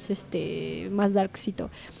tecnito, más más darkcito.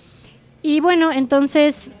 Y bueno,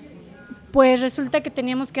 entonces pues resulta que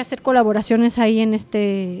teníamos que hacer colaboraciones ahí en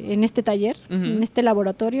este taller, en este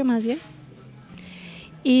laboratorio más bien.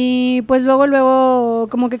 Y pues luego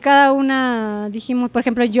como que cada una dijimos, por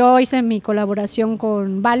ejemplo, yo hice mi colaboración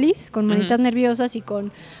con Valis, con Manitas Nerviosas, y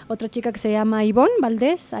con otra chica que se llama Ivonne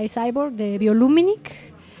Valdés, iCyborg, de Bioluminic.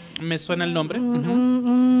 Me suena el nombre.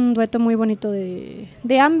 Un dueto muy bonito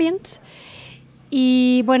de ambient.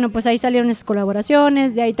 Y bueno, pues ahí salieron esas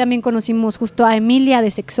colaboraciones. De ahí también conocimos justo a Emilia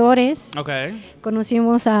de Sexores. Okay.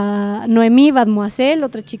 Conocimos a Noemí Mademoiselle,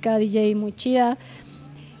 otra chica DJ muy chida.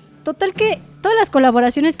 Total que todas las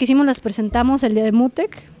colaboraciones que hicimos las presentamos el día de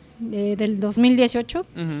MUTEC del 2018.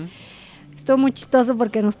 Estuvo muy chistoso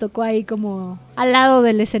porque nos tocó ahí como al lado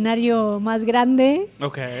del escenario más grande.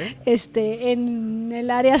 Okay. En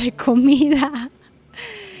el área de comida.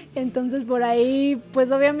 Entonces por ahí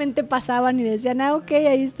pues obviamente pasaban y decían, ok,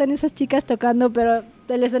 ahí están esas chicas tocando, pero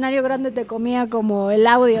el escenario grande te comía como el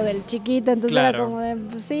audio del chiquito, entonces era como de,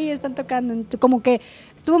 pues sí, están tocando. Como que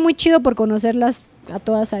estuvo muy chido por conocerlas a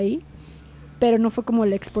todas ahí, pero no fue como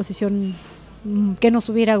la exposición que nos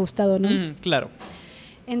hubiera gustado, ¿no? Claro.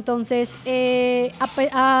 Entonces,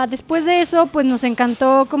 después de eso, pues nos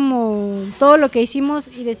encantó como todo lo que hicimos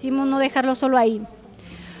y decidimos no dejarlo solo ahí.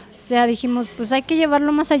 O sea, dijimos, pues hay que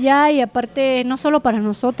llevarlo más allá y aparte no solo para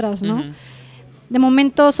nosotras, ¿no? De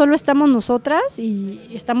momento solo estamos nosotras y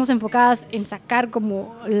estamos enfocadas en sacar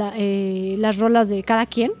como las rolas de cada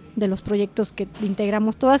quien, de los proyectos que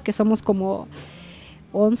integramos todas, que somos como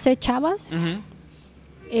 11 chavas.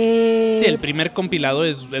 Sí, el primer compilado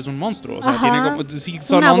es un monstruo. O sea, tiene como, sí,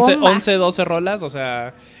 son 11, 12 rolas, o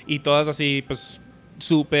sea, y todas así, pues,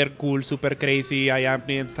 súper cool, súper crazy. Hay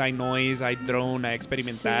ambient, hay noise, hay drone, hay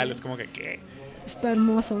experimental. Sí. Es como que, ¿qué? Está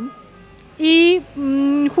hermoso. Y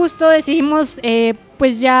justo decidimos,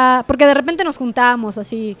 pues ya, porque de repente nos juntábamos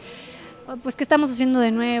así, pues, ¿qué estamos haciendo de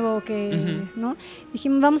nuevo? ¿No?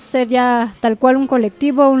 Dijimos, vamos a hacer ya tal cual un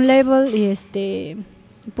colectivo, un label, y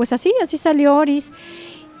pues así salió Oris.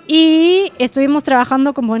 Y estuvimos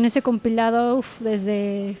trabajando como en ese compilado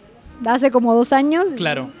desde hace como 2 años.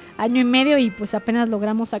 Claro. Año y medio, y pues apenas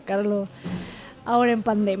logramos sacarlo ahora en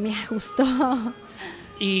pandemia, justo.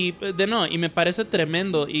 Y me parece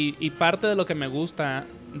tremendo, y parte de lo que me gusta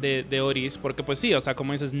de Oris, porque pues sí, o sea,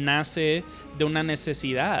 como dices, nace de una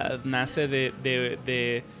necesidad, nace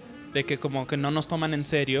de que como que no nos toman en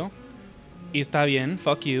serio. Y está bien,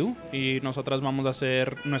 fuck you, y nosotras vamos a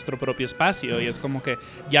hacer nuestro propio espacio. Y es como que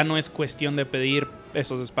ya no es cuestión de pedir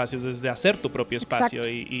esos espacios, es de hacer tu propio espacio.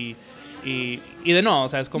 Y o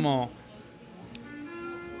sea, es como...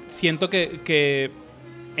 Siento que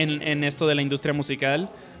en esto de la industria musical,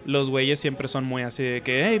 los güeyes siempre son muy así de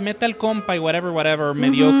que, hey, mete al compa y whatever,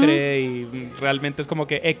 mediocre, y realmente es como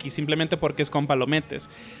que X, simplemente porque es compa lo metes.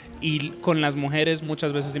 Y con las mujeres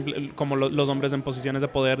muchas veces, como los hombres en posiciones de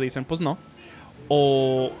poder dicen, pues no.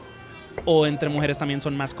 O entre mujeres también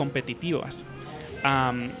son más competitivas.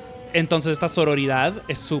 Entonces esta sororidad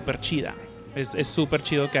es súper chida. Es súper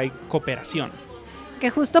chido que hay cooperación. Que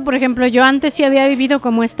justo, por ejemplo, yo antes sí había vivido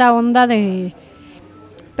como esta onda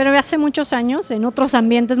pero hace muchos años, en otros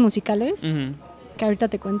ambientes musicales, que ahorita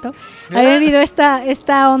te cuento, había habido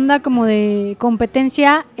esta onda como de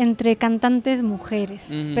competencia entre cantantes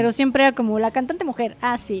mujeres, pero siempre era como la cantante mujer,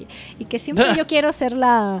 sí, y que siempre yo quiero ser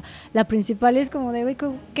la principal, y es como de, güey,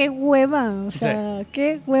 qué hueva, o sea,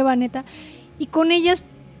 qué hueva, neta. Y con ellas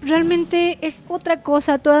realmente es otra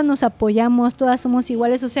cosa, todas nos apoyamos, todas somos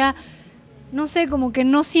iguales, o sea, no sé, como que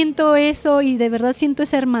no siento eso y de verdad siento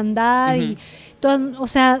esa hermandad y todo, o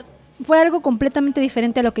sea, fue algo completamente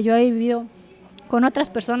diferente a lo que yo he vivido con otras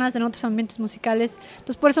personas en otros ambientes musicales.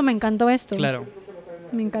 Entonces, por eso me encantó esto. Claro.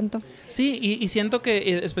 Me encantó. Sí, y siento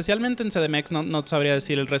que especialmente en CDMX, no sabría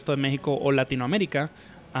decir el resto de México o Latinoamérica,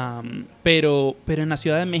 pero en la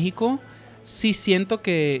Ciudad de México sí siento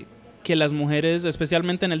que las mujeres,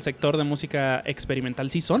 especialmente en el sector de música experimental,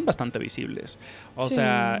 sí son bastante visibles. O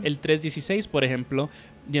sea, el 316, por ejemplo,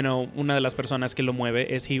 una de las personas que lo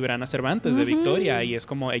mueve es Gibrana Cervantes de Victoria, y es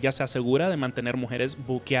como ella se asegura de mantener mujeres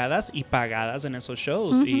buqueadas y pagadas en esos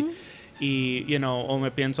shows. Y o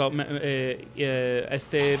me pienso,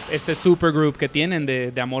 este supergroup que tienen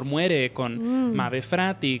de Amor Muere con Mabe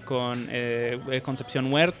Frati, con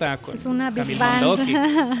Concepción Huerta, con es una Camil big band. Mondoki.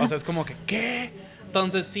 O sea, es como que, ¿qué?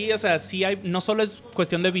 Entonces sí, o sea, sí hay, no solo es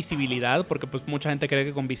cuestión de visibilidad, porque pues mucha gente cree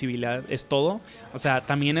que con visibilidad es todo, o sea,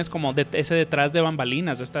 también es como ese detrás de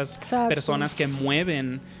bambalinas, de estas personas que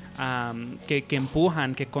mueven, que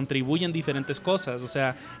empujan, que contribuyen diferentes cosas, o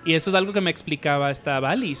sea, y esto es algo que me explicaba esta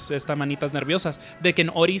Valis, esta Manitas Nerviosas, de que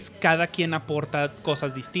en Oris cada quien aporta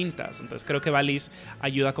cosas distintas. Entonces creo que Valis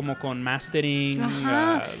ayuda como con mastering,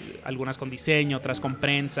 algunas con diseño, otras con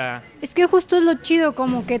prensa. Es que justo es lo chido,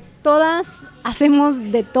 como que todas hacemos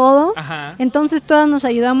de todo, entonces todas nos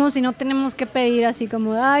ayudamos y no tenemos que pedir así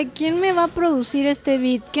como, ¿quién me va a producir este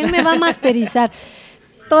beat? ¿Quién me va a masterizar?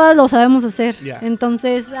 Todas lo sabemos hacer,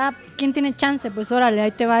 entonces, ¿quién tiene chance? Pues órale,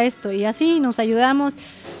 ahí te va esto, y así nos ayudamos.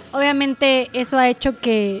 Obviamente eso ha hecho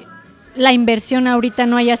que la inversión ahorita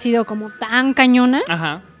no haya sido como tan cañona,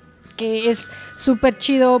 que es súper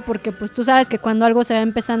chido, porque pues tú sabes que cuando algo se va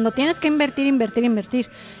empezando tienes que invertir,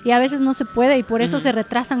 y a veces no se puede, y por eso se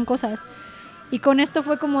retrasan cosas. Y con esto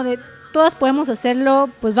fue como de, todas podemos hacerlo,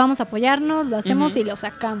 pues vamos a apoyarnos, lo hacemos y lo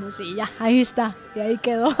sacamos, y ya, ahí está, y ahí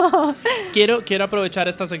quedó. Quiero aprovechar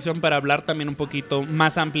esta sección para hablar también un poquito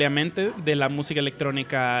más ampliamente de la música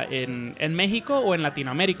electrónica en México o en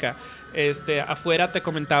Latinoamérica. Afuera te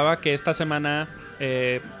comentaba que esta semana,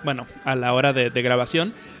 a la hora de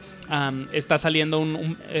grabación, está saliendo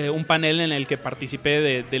un panel en el que participé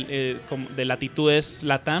de Latitudes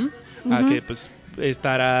Latam, que pues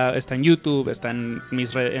está en YouTube, está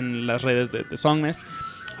en las redes de Songmes,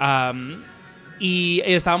 y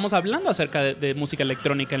estábamos hablando acerca de música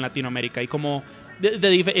electrónica en Latinoamérica y como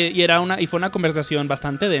y fue una conversación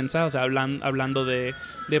bastante densa, o sea, hablando de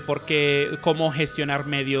cómo gestionar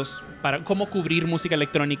medios, cómo cubrir música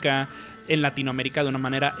electrónica en Latinoamérica de una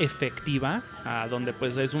manera efectiva, donde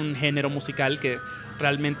pues es un género musical que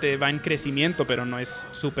realmente va en crecimiento, pero no es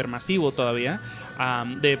súper masivo todavía,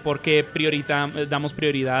 de por qué damos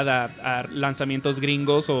prioridad a lanzamientos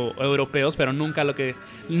gringos o europeos, pero nunca lo que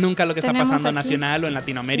está pasando aquí, nacional o en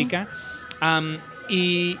Latinoamérica.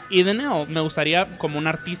 Sí. Y de nuevo, me gustaría, como un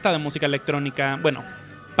artista de música electrónica,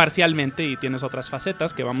 parcialmente, y tienes otras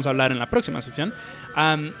facetas que vamos a hablar en la próxima sección,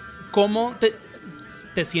 ¿cómo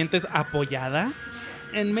te sientes apoyada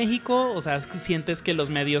en México? O sea, ¿sientes que los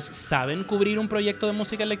medios saben cubrir un proyecto de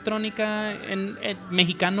música electrónica en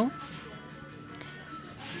mexicano?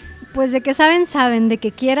 Pues de que saben, de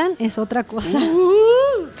que quieran es otra cosa.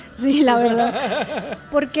 Sí, la verdad.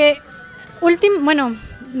 Porque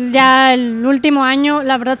ya el último año,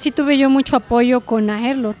 la verdad sí tuve yo mucho apoyo con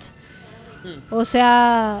Aherlot. O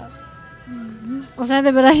sea,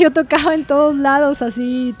 de verdad yo tocaba en todos lados,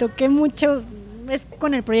 así, toqué mucho. Es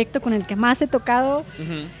con el proyecto con el que más he tocado.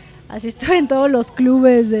 Así estuve en todos los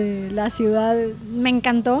clubes de la ciudad. Me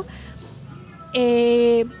encantó.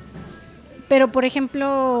 Pero, por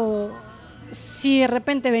ejemplo, si de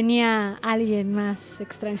repente venía alguien más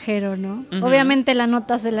extranjero, ¿no? Obviamente la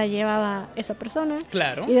nota se la llevaba esa persona.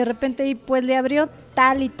 Claro. Y de repente pues le abrió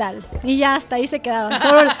tal y tal. Y ya hasta ahí se quedaba.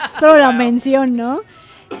 Solo la mención, ¿no?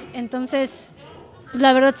 Entonces, pues,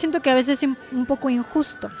 la verdad siento que a veces es un poco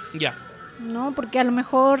injusto. Ya. ¿No? Porque a lo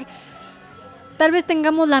mejor tal vez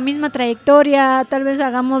tengamos la misma trayectoria, tal vez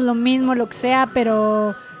hagamos lo mismo, lo que sea,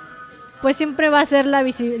 pero pues siempre va a ser la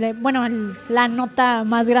nota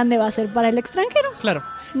más grande va a ser para el extranjero. Claro.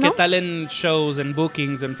 ¿No? ¿Qué tal en shows, en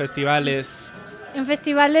bookings, en festivales? En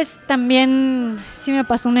festivales también sí me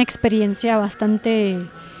pasó una experiencia bastante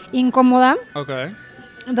incómoda. Okay.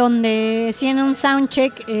 Donde sí, en un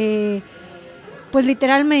soundcheck, pues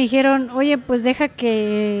literal me dijeron, oye, pues deja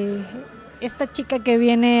que esta chica que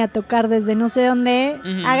viene a tocar desde no sé dónde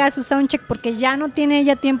haga su soundcheck, porque ya no tiene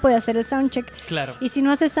ella tiempo de hacer el soundcheck. Claro. Y si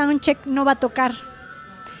no hace soundcheck no va a tocar.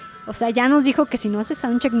 O sea, ya nos dijo que si no hace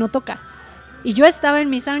soundcheck no toca. Y yo estaba en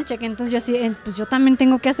mi soundcheck, entonces yo así, pues yo también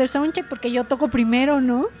tengo que hacer soundcheck porque yo toco primero,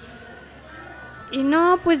 ¿no? Y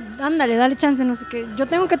no, pues ándale, dale chance, no sé qué. Yo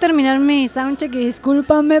tengo que terminar mi soundcheck y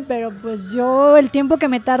discúlpame, pero pues yo el tiempo que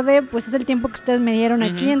me tarde, pues es el tiempo que ustedes me dieron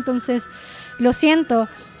aquí, entonces lo siento.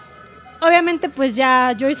 Obviamente pues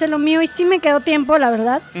ya yo hice lo mío y sí me quedó tiempo, la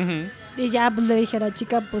verdad. Y ya pues le dije a la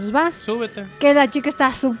chica, pues vas. Súbete. Que la chica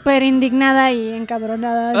estaba súper indignada y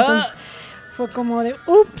encabronada, entonces fue como de,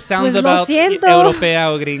 ups, Sounds pues lo siento.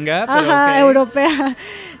 Europea o gringa. Pero Ajá, okay. Europea.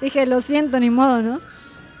 Dije, lo siento, ni modo, ¿no?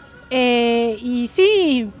 Y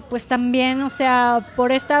sí, pues también, o sea,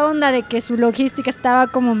 por esta onda de que su logística estaba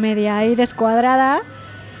como media ahí descuadrada,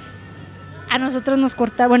 a nosotros nos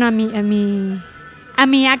cortaron, bueno, a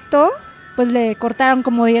mi acto, pues le cortaron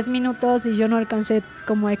como 10 minutos y yo no alcancé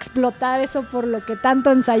como a explotar eso por lo que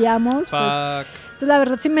tanto ensayamos. Pues, entonces la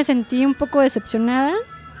verdad sí me sentí un poco decepcionada.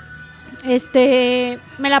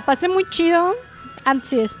 Me la pasé muy chido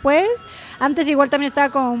antes y después. Antes igual también estaba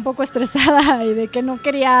como un poco estresada y de que no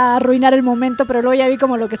quería arruinar el momento, pero luego ya vi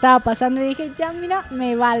como lo que estaba pasando y dije, ya mira,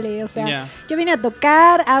 me vale, o sea, yo vine a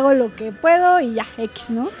tocar, hago lo que puedo y ya, X,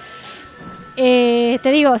 ¿no? Te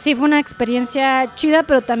digo, sí fue una experiencia chida,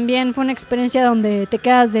 pero también fue una experiencia donde te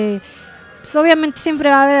quedas de, pues obviamente siempre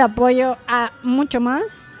va a haber apoyo a mucho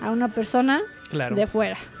más, a una persona de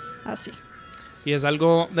fuera, así. Y es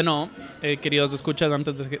algo, queridos escuchas,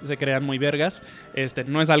 antes de que se crean muy vergas,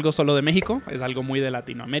 no es algo solo de México, es algo muy de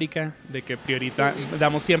Latinoamérica, de que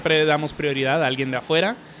siempre damos prioridad a alguien de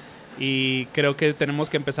afuera, y creo que tenemos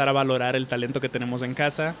que empezar a valorar el talento que tenemos en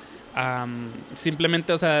casa.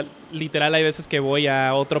 Simplemente, o sea, literal hay veces que voy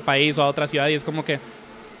a otro país o a otra ciudad y es como que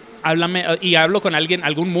háblame, y hablo con alguien,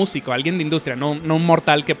 algún músico, alguien de industria, no un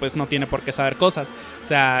mortal que pues no tiene por qué saber cosas, o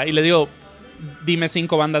sea, y le digo, dime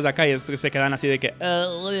 5 bandas de acá y se quedan así de que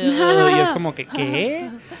y es como que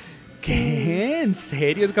 ¿qué? ¿En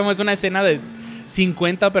serio? Es como es una escena de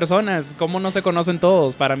 50 personas, ¿cómo no se conocen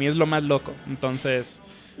todos? Para mí es lo más loco, entonces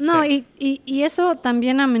no, sí. y eso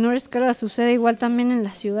también a menor escala sucede igual también en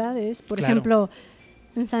las ciudades, por ejemplo,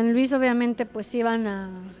 en San Luis obviamente pues iban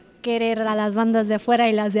a querer a las bandas de afuera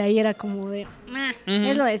y las de ahí era como de,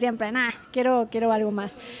 es lo de siempre, quiero algo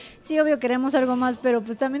más. Sí, obvio queremos algo más, pero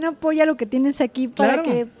pues también apoya lo que tienes aquí para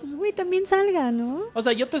que, pues güey, también salga, ¿no? O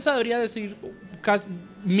sea, yo te sabría decir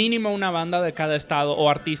mínimo una banda de cada estado o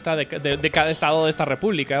artista de cada estado de esta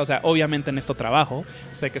república. O sea, obviamente en esto trabajo,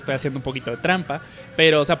 sé que estoy haciendo un poquito de trampa,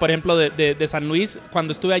 pero, o sea, por ejemplo, de San Luis,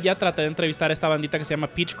 cuando estuve allá traté de entrevistar a esta bandita que se llama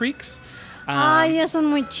Peach Creeks. Ay, ya son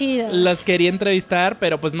muy chidas. Las quería entrevistar,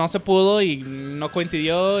 pero pues no se pudo y no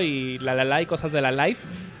coincidió y y cosas de la life.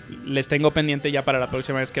 Les tengo pendiente ya para la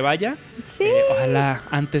próxima vez que vaya. Sí. Ojalá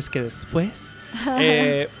antes que después.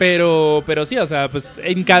 Pero sí, o sea, pues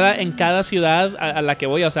en cada ciudad a la que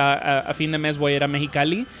voy, o sea, a fin de mes voy a ir a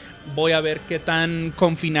Mexicali. Voy a ver qué tan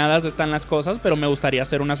confinadas están las cosas, pero me gustaría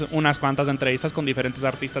hacer unas cuantas entrevistas con diferentes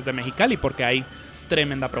artistas de Mexicali porque hay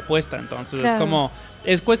tremenda propuesta. Entonces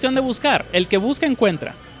es cuestión de buscar. El que busca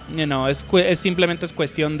encuentra. Simplemente es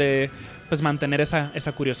cuestión de pues mantener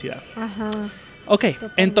esa curiosidad. Ajá. Ok,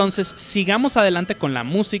 entonces sigamos adelante con la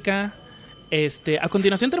música. A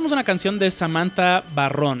continuación tenemos una canción de Samantha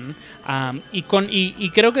Barrón, y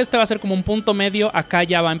creo que este va a ser como un punto medio. Acá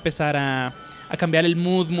ya va a empezar a cambiar el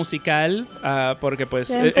mood musical, porque pues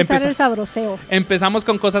empezar el sabroseo. Empezamos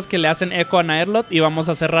con cosas que le hacen eco a Nairlot y vamos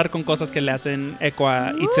a cerrar con cosas que le hacen eco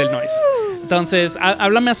a Itzel Noise. Entonces,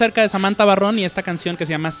 háblame acerca de Samantha Barrón y esta canción que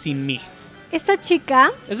se llama Sin Mí. Esta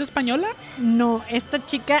chica... ¿Es española? No, esta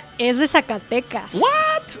chica es de Zacatecas.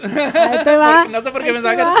 ¿What? Ahí te va. No sé por qué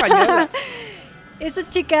pensaba que era española. Esta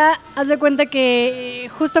chica, haz de cuenta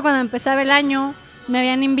que justo cuando empezaba el año, me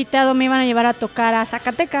habían invitado, me iban a llevar a tocar a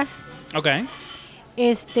Zacatecas. Ok.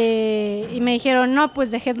 Y me dijeron, no,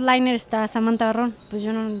 pues de headliner está Samantha Barrón. Pues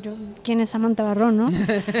 ¿quién es Samantha Barrón, no?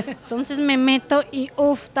 Entonces me meto y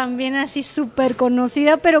también así súper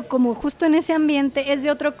conocida, pero como justo en ese ambiente, es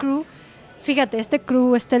de otro crew. Fíjate,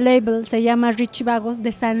 este label se llama Rich Vagos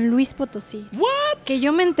de San Luis Potosí. ¿What? Que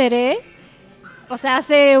yo me enteré, o sea,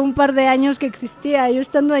 hace un par de años que existía. Yo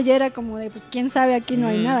estando ayer era como de, pues, quién sabe, aquí no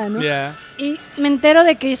hay nada, ¿no? Yeah. Y me entero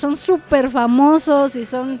de que son súper famosos y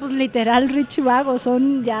son, pues, literal Rich Vagos.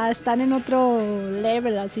 Ya están en otro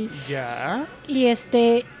level, así. Ya.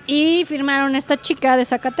 Y firmaron esta chica de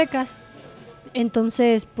Zacatecas.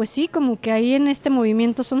 Entonces, pues sí, como que ahí en este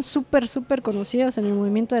movimiento son súper conocidos en el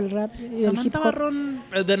movimiento del rap y del hip hop. Barrón,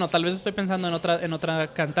 no, tal vez estoy pensando en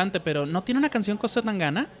otra cantante, pero ¿no tiene una canción con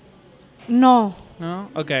Zetangana? No. ¿No?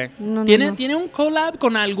 Ok. No. Tiene un collab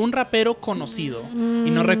con algún rapero conocido.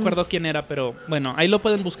 Y no recuerdo quién era, pero bueno, ahí lo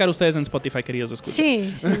pueden buscar ustedes en Spotify, queridos escuchas.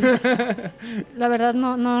 Sí. La verdad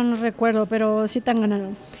no recuerdo, pero sí tan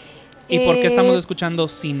ganaron. ¿Y por qué estamos escuchando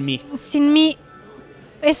Sin Mí? Sin Mí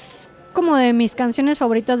es como de mis canciones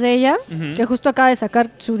favoritas de ella, que justo acaba de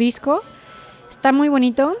sacar su disco. Está muy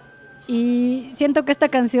bonito y siento que esta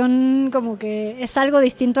canción como que es algo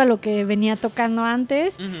distinto a lo que venía tocando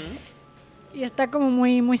antes. Y está como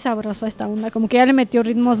muy sabrosa esta onda, como que ya le metió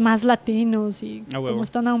ritmos más latinos y como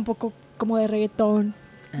está un poco como de reggaetón.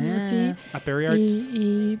 Así. A Perry Arts.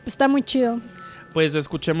 Y pues está muy chido. Pues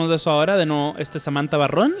escuchemos eso ahora. De nuevo, Samantha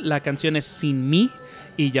Barrón. La canción es Sin Mí.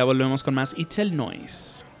 Y ya volvemos con más It's el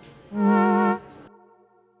Noise.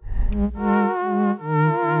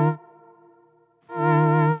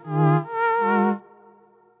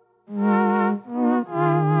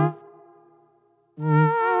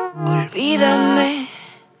 Olvídame,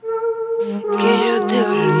 que yo te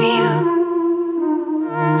olvido.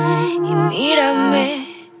 Y mírame,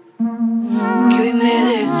 que hoy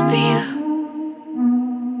me despido.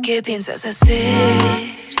 ¿Qué piensas hacer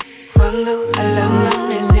cuando al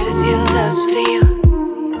amanecer sientas frío?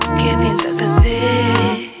 ¿Qué piensas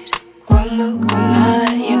hacer cuando con nada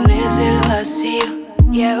llenes el vacío?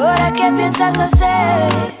 ¿Y ahora qué piensas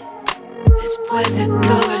hacer después de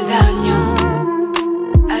todo el daño?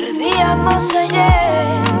 Ardíamos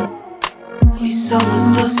ayer, hoy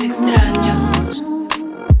somos dos extraños.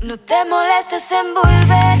 No te molestes en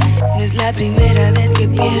volver, no es la primera vez que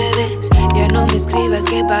pierdes. Ya no me escribas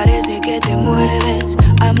que parece que te muerdes.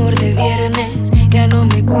 Amor de viernes, ya no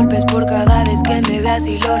me culpes por cada vez que me veas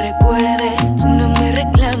y lo recuerdes. No me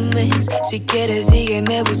reclames, si quieres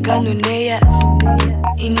sígueme buscando en ellas.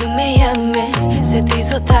 Y no me llames, se te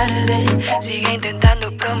hizo tarde. Sigue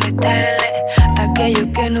intentando prometerle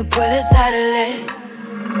aquello que no puedes darle.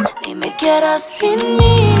 Dime qué harás sin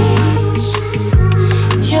mí,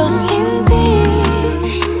 yo sin ti.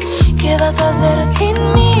 ¿Qué vas a hacer sin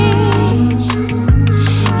mí?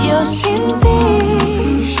 Yo sin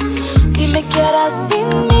ti. Dime qué harás sin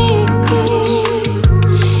mí,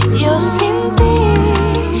 yo sin ti.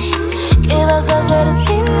 ¿Qué vas a hacer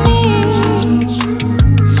sin mí?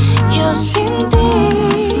 Yo sin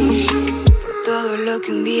ti. Por todo lo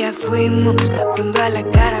que un día fuimos, cuando a la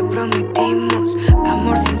cara prometimos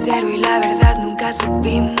amor sincero y la verdad nunca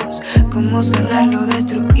supimos cómo sonarlo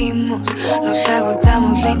destruimos. Nos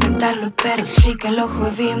agotamos a intentarlo, pero sí que lo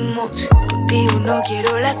jodimos. Contigo no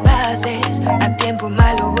quiero las bases, a tiempo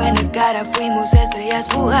malo, buena cara, fuimos estrellas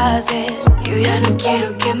fugaces. Yo ya no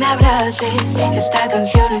quiero que me abraces, esta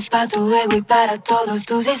canción es pa' tu ego y para todos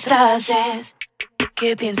tus disfraces.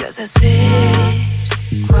 ¿Qué piensas hacer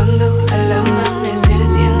cuando al amanecer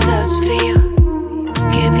sientas frío?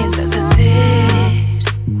 ¿Qué piensas hacer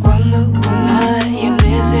cuando con nada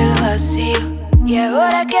llenes el vacío? ¿Y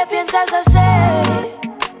ahora qué piensas hacer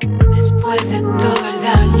después de todo el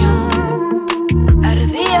daño?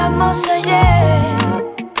 Ardíamos ayer,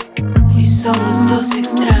 hoy somos dos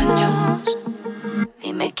extraños.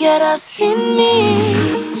 Dime qué harás sin mí,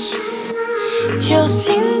 yo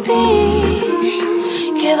sin ti.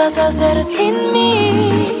 ¿Qué vas a hacer sin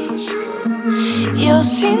mí? Yo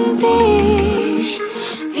sin ti.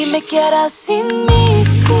 Dime qué harás sin mí,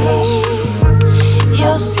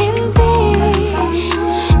 yo sin ti.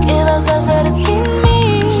 ¿Qué vas a hacer sin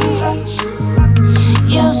mí?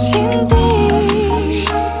 Yo sin ti.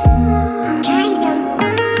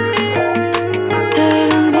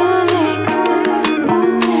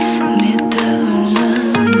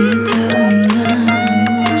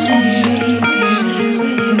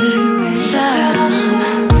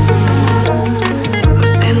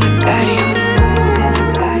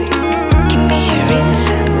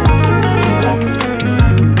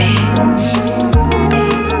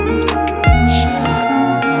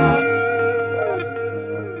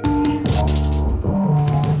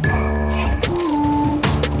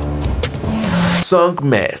 Song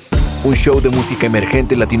Mess, un show de música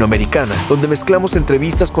emergente latinoamericana donde mezclamos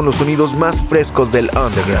entrevistas con los sonidos más frescos del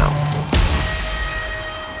underground.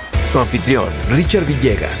 Su anfitrión, Richard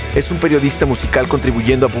Villegas, es un periodista musical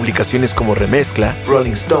contribuyendo a publicaciones como Remezcla,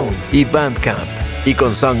 Rolling Stone y Bandcamp. Y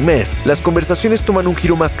con Song Mess, las conversaciones toman un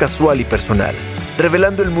giro más casual y personal,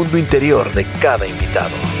 revelando el mundo interior de cada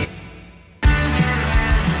invitado.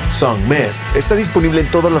 Song Mess está disponible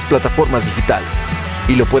en todas las plataformas digitales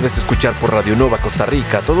y lo puedes escuchar por Radio Nova Costa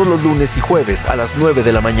Rica todos los lunes y jueves a las 9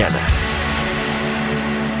 de la mañana.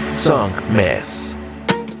 Song Mess.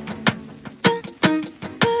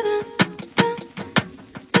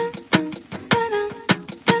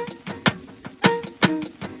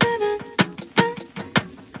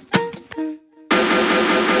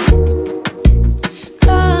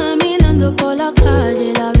 Caminando por la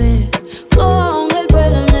calle la ve, con el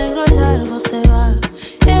pelo negro largo se va.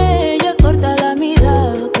 Ella corta la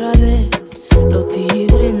mirada otra vez, los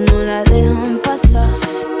tigres no la dejan pasar.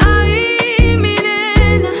 Ay, mi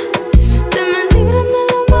nena, te me libran de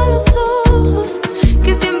los malos ojos,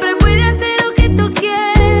 que siempre puede hacer lo que tú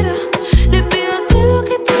quieras. Le pido hacer lo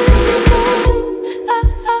que tú le amor.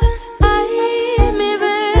 Ay, mi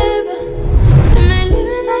beba, te me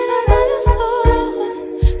libran de los malos ojos.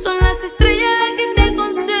 Son las estrellas las que te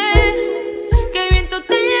aconsejan, que el viento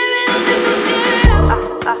te lleve donde tú quieras.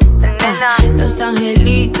 Los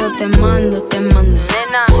angelitos te mando, te mando.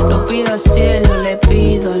 Lo pido al cielo, le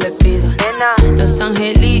pido, le pido. Los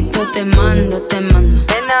angelitos te mando, te mando.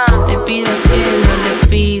 Le pido al cielo, le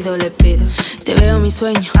pido, le pido. Te veo en mi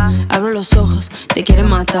sueño, abro los ojos, te quieren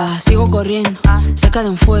matar. Sigo corriendo, cerca de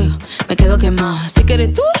un fuego, me quedo quemada. Sé que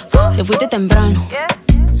eres tú, te fuiste temprano,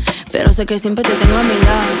 pero sé que siempre te tengo a mi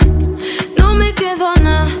lado. No me quedo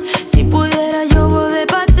nada, si pudiera yo volver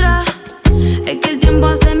para atrás. Es que el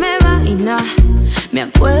tiempo se me va y nada, me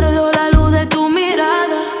acuerdo la luz de tu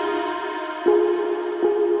mirada.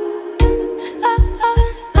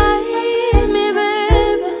 Ay, mi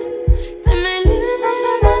beba, te me libran de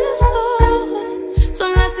los malos ojos. Son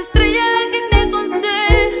las estrellas las que te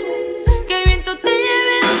aconsejan, que el viento te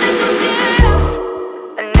lleve donde tú quieras.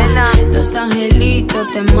 Los angelitos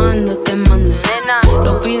te mando, te mando.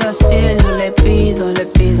 Lo pido al cielo, le pido, le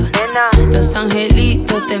pido. Los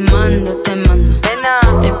angelitos te mando, te mando.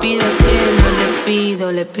 Le pido al cielo, le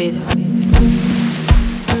pido, le pido.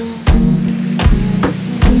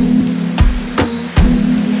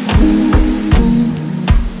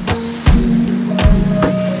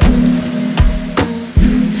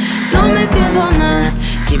 No me quedo nada,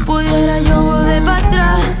 si pudiera yo volver para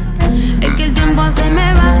atrás. Es que el tiempo se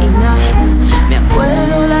me va y nada, me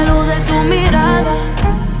acuerdo la luz de tu mirada.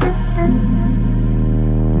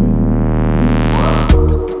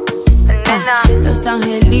 Los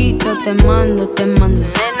angelitos te mando, te mando.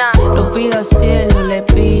 Lo pido al cielo, le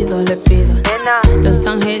pido, le pido. Los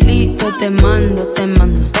angelitos te mando, te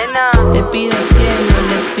mando. Le pido al cielo,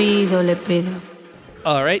 le pido, le pido.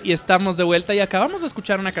 Alright, y estamos de vuelta y acabamos de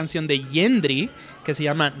escuchar una canción de Yendri que se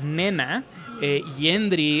llama Nena.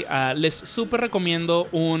 Yendri, les súper recomiendo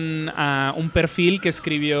un perfil que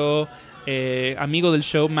escribió amigo del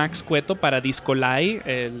show Max Cueto para Discolai,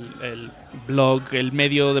 el blog, el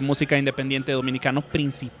medio de música independiente dominicano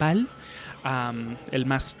principal, el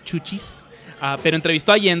más chuchis. Pero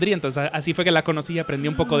entrevistó a Yendri, entonces así fue que la conocí y aprendí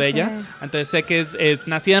un poco de ella. Entonces sé que es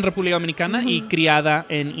nacida en República Dominicana y criada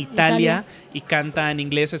en Italia y canta en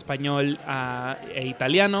inglés, español e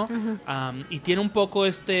italiano. Y tiene un poco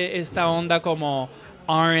esta onda como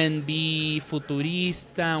R&B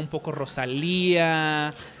futurista, un poco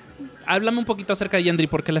Rosalía. Háblame un poquito acerca de Yendri,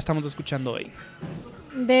 ¿por qué la estamos escuchando hoy?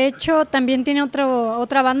 De hecho, también tiene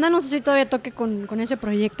otra banda, no sé si todavía toque con ese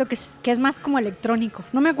proyecto, que es más como electrónico.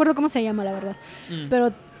 No me acuerdo cómo se llama, la verdad.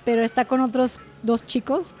 Pero está con otros dos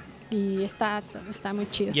chicos y está muy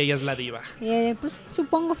chido. Y ella es la diva. Pues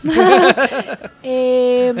supongo.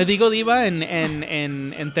 Digo diva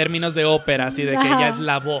en términos de ópera, así de que ella es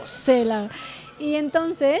la voz. Sí, y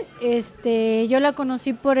entonces, yo la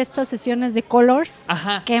conocí por estas sesiones de Colors,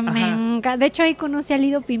 que me encanta. De hecho, ahí conocí a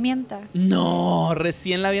Lido Pimienta. No,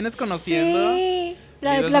 recién la vienes conociendo. Sí,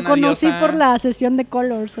 la conocí por la sesión de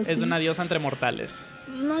Colors. Así. Es una diosa entre mortales.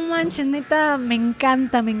 No manches, neta, me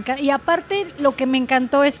encanta. Y aparte, lo que me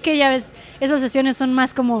encantó es que, ya ves, esas sesiones son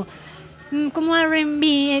más como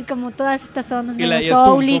R&B, como todas estas ondas medio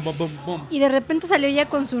soul. Y de repente salió ya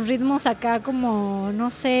con sus ritmos acá como, no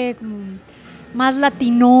sé, como más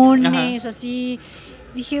latinones, así.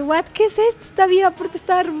 Dije, ¿qué es esto? Esta vida, aparte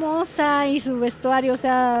está hermosa y su vestuario, o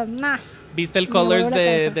sea, nah. ¿Viste el Colors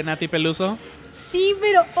de Nati Peluso? Sí,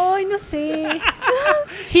 pero hoy no sé.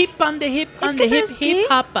 Hip on the hip, on the hip, hip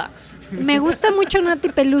hop. Me gusta mucho Nati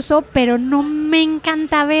Peluso, pero no me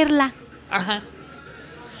encanta verla.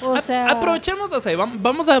 O sea, aprovechemos,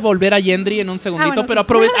 vamos a volver a Yendri en un segundito, pero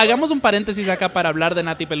hagamos un paréntesis acá para hablar de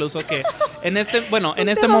Nati Peluso, que en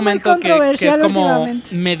este momento que es como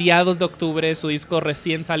mediados de octubre, su disco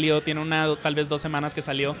recién salió, tiene tal vez 2 semanas que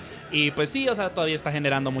salió, y pues sí, o sea, todavía está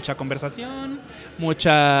generando mucha conversación,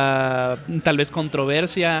 mucha tal vez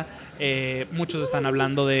controversia, muchos están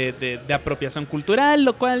hablando de apropiación cultural,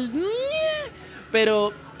 lo cual,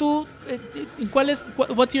 pero tú,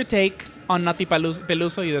 what's your take on Nati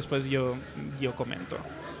Peluso y después yo comento.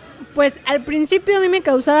 Pues al principio a mí me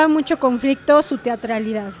causaba mucho conflicto su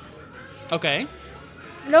teatralidad. Ok.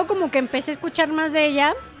 Luego como que empecé a escuchar más de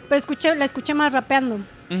ella, pero la escuché más rapeando.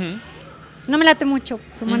 Uh-huh. No me late mucho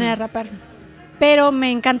su manera de rapear, pero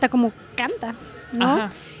me encanta cómo canta, ¿no? Ajá.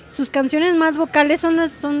 Sus canciones más vocales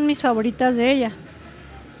son mis favoritas de ella.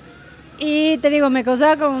 Y te digo, me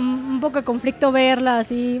causaba como un poco de conflicto verla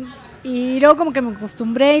así. Y luego como que me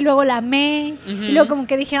acostumbré y luego la amé. Uh-huh. Y luego como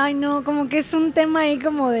que dije, ay no, como que es un tema ahí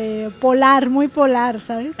como de polar, muy polar,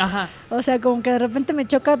 ¿sabes? Ajá. O sea, como que de repente me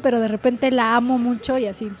choca, pero de repente la amo mucho y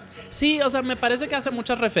así. Sí, o sea, me parece que hace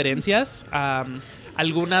muchas referencias.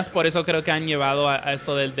 Algunas por eso creo que han llevado a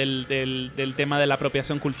esto del tema de la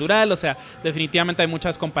apropiación cultural. O sea, definitivamente hay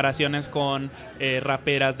muchas comparaciones con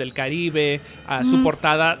raperas del Caribe. Su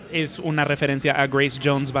portada es una referencia a Grace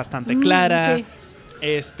Jones bastante clara. Sí.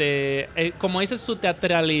 Como dices, su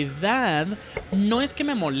teatralidad no es que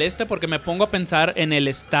me moleste porque me pongo a pensar en el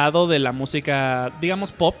estado de la música,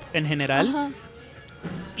 digamos, pop en general. Ajá.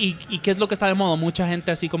 Y qué es lo que está de moda. Mucha gente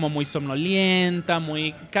así como muy somnolienta,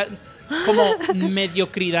 muy... como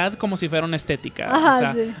mediocridad, como si fuera una estética. Ajá, o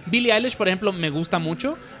sea, sí. Billie Eilish, por ejemplo, me gusta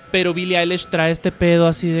mucho, pero Billie Eilish trae este pedo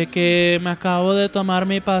así de que me acabo de tomar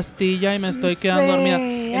mi pastilla y me estoy quedando dormida.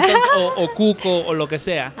 Entonces, o cuco o lo que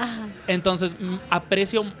sea. Ajá. Entonces,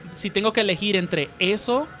 aprecio, si tengo que elegir entre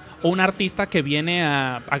eso o un artista que viene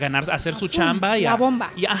a ganar, a hacer su chamba y la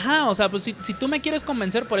bomba. Y, ajá, o sea, pues si tú me quieres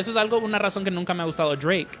convencer, por eso es una razón que nunca me ha gustado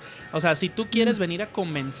Drake. O sea, si tú quieres venir a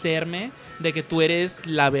convencerme de que tú eres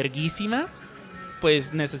la verguísima,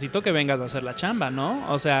 pues necesito que vengas a hacer la chamba, ¿no?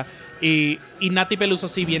 O sea, y Nati Peluso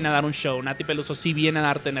sí viene a dar un show, Nati Peluso sí viene a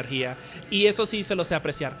darte energía, y eso sí se lo sé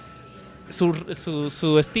apreciar.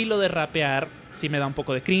 Su estilo de rapear sí me da un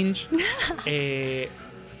poco de cringe.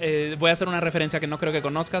 Voy a hacer una referencia que no creo que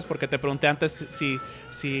conozcas porque te pregunté antes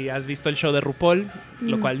si has visto el show de RuPaul,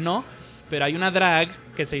 lo cual no. Pero hay una drag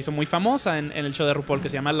que se hizo muy famosa en el show de RuPaul que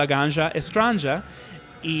se llama Laganja Estranja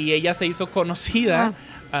y ella se hizo conocida,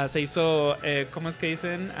 se hizo, ¿cómo es que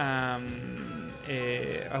dicen?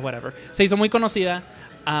 Whatever. Se hizo muy conocida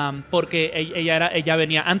porque ella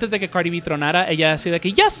venía, antes de que Cardi B tronara, ella hacía de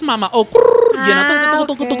que yes mama o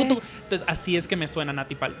entonces así es que me suena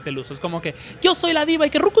Nati Peluso, es como que yo soy la diva y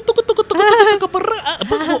que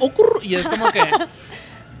y es como que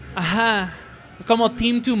ajá, es como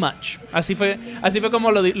Team Too Much, así fue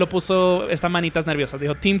como lo puso esta Manitas Nerviosas,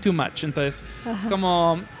 dijo Team Too Much, entonces es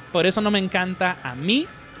como, por eso no me encanta a mí.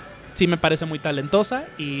 Sí me parece muy talentosa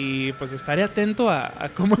y pues estaré atento a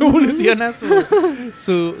cómo evoluciona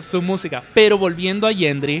su música. Pero volviendo a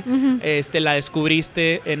Yendri, la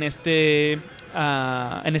descubriste en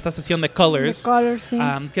en esta sesión de Colors. The Colors, sí.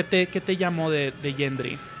 ¿Qué te llamó de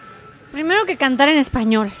Yendri? Primero que cantar en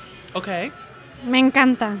español. Ok. Me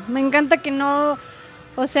encanta que no...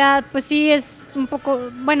 O sea, pues sí es un poco...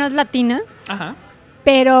 Bueno, es latina. Ajá.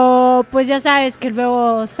 Pero pues ya sabes que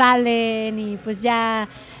luego salen y pues ya...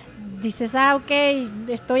 Dices, ok,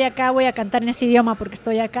 estoy acá, voy a cantar en ese idioma porque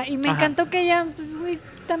estoy acá. Y me encantó que ella pues,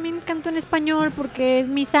 también cantó en español porque es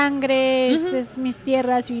mi sangre, es mis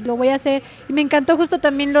tierras y lo voy a hacer. Y me encantó justo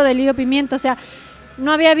también lo de Lido Pimiento. O sea,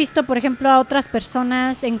 no había visto, por ejemplo, a otras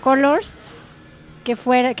personas en Colors que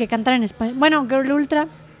cantaran en español. Bueno, Girl Ultra,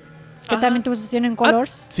 que también tuvo sesión en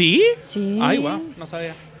Colors. ¿Sí? Sí. Ay, wow, no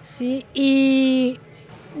sabía. Sí, y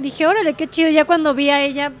dije, órale, qué chido. Ya cuando vi a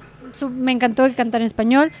ella, me encantó que cantara en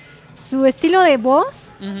español. Su estilo de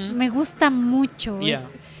voz me gusta mucho. Yeah.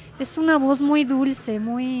 Es una voz muy dulce,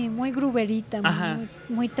 muy gruberita,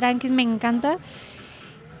 muy tranqui, me encanta.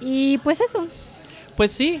 Y pues eso.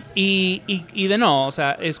 Pues sí, y de no, o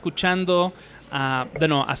sea, escuchando a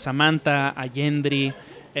Samantha, a Yendri,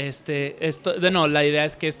 la idea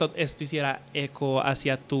es que esto hiciera eco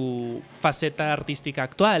hacia tu faceta artística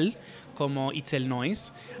actual, como Itzel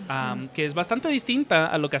Noise, que es bastante distinta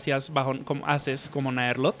a lo que hacías haces como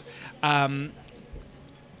Naerlot.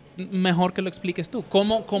 Mejor que lo expliques tú.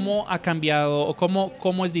 ¿Cómo ha cambiado o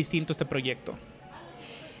cómo es distinto este proyecto?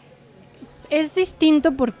 Es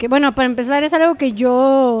distinto porque, bueno, para empezar es algo que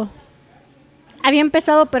yo había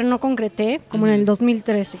empezado pero no concreté, como en el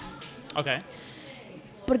 2013. Ok.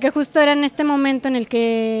 Porque justo era en este momento en el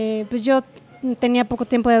que pues yo tenía poco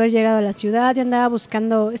tiempo de haber llegado a la ciudad, yo andaba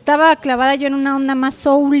buscando, estaba clavada yo en una onda más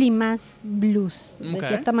soul y más blues, de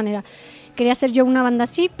cierta manera. Quería hacer yo una banda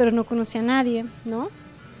así, pero no conocía a nadie, ¿no?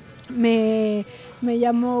 Me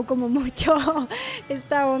llamó como mucho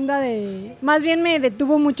esta onda de... Más bien me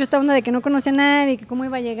detuvo mucho esta onda de que no conocía a nadie, que cómo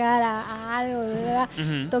iba a llegar a algo, ¿verdad?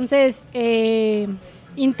 Entonces,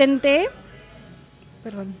 intenté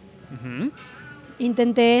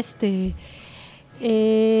intenté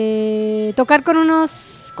tocar con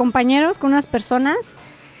unos compañeros, con unas personas,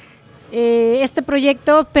 este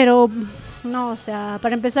proyecto, pero no, o sea,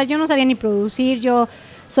 para empezar yo no sabía ni producir, yo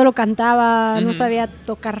solo cantaba, no sabía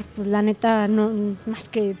tocar, pues la neta, no, más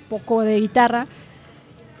que poco de guitarra.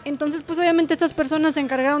 Entonces, pues obviamente estas personas se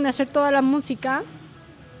encargaron de hacer toda la música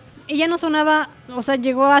y ya no sonaba, o sea,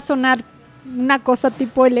 llegó a sonar una cosa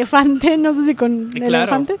tipo elefante, no sé si con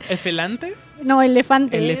elefante. ¿Efelante? No,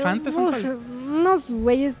 elefante. ¿Elefantes son unos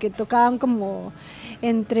güeyes que tocaban como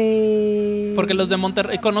entre... Porque los de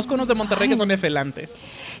Monterrey, conozco unos de Monterrey que son efelante.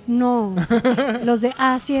 No, los de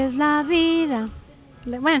Así es la vida.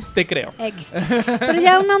 Bueno, te creo. Pero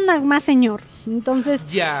ya una onda más señor. Entonces,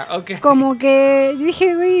 ya, okay. Como que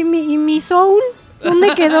dije, güey, ¿y mi soul?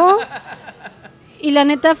 ¿Dónde quedó? Y la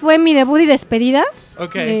neta fue mi debut y despedida.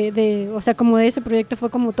 Okay. O sea, como de ese proyecto fue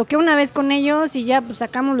como toqué una vez con ellos y ya pues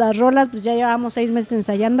sacamos las rolas, pues ya llevábamos 6 meses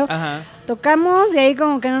ensayando. Ajá. Tocamos y ahí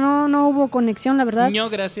como que no hubo conexión, la verdad. No,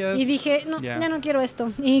 gracias. Y dije, no, ya no quiero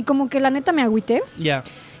esto. Y como que la neta me agüité. Ya.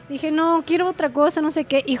 Dije, no, quiero otra cosa, no sé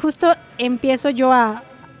qué. Y justo empiezo yo a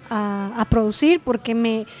producir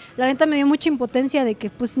porque la neta me dio mucha impotencia de que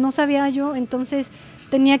pues no sabía yo, entonces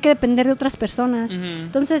tenía que depender de otras personas.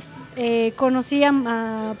 Entonces conocí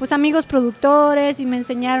a pues amigos productores y me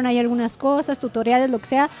enseñaron ahí algunas cosas, tutoriales, lo que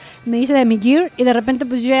sea. Me hice de mi gear y de repente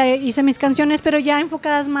pues yo ya hice mis canciones, pero ya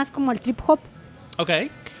enfocadas más como al trip hop.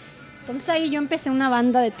 Okay. Entonces ahí yo empecé una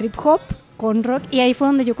banda de trip hop con rock y ahí fue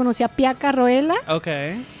donde yo conocí a Piaca Roela.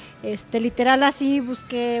 Okay. Literal así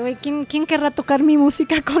busqué, güey, ¿quién querrá tocar mi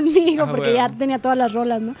música conmigo? Porque ya tenía todas las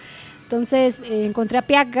rolas, ¿no? Entonces encontré a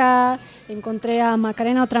Piaca, encontré a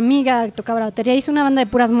Macarena, otra amiga que tocaba la batería. Hice una banda de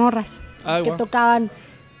puras morras que tocaban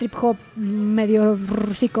trip hop medio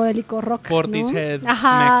psicodélico rock, Portishead,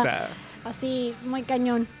 Ajá, Mexa. Así, muy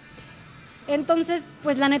cañón. Entonces,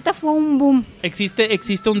 pues la neta fue un boom. ¿Existe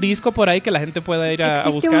un disco por ahí que la gente pueda ir a buscar?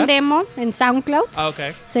 Existe un demo en SoundCloud.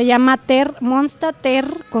 Okay. Se llama Monsta, Ter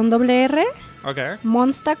con doble R. Okay.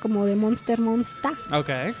 Monsta, como de Monster Monsta.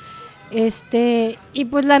 Okay. Y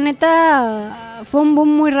pues la neta fue un boom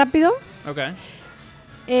muy rápido.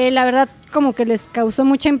 Okay. La verdad como que les causó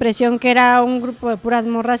mucha impresión que era un grupo de puras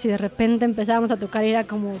morras y de repente empezábamos a tocar y era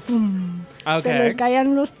como ¡pum! Okay. Se les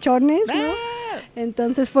caían los chones, ¿no?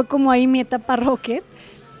 Entonces fue como ahí mi etapa rocker.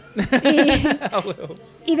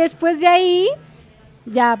 Y después de ahí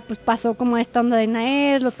ya pues pasó como esta onda de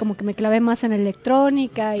Naer, como que me clavé más en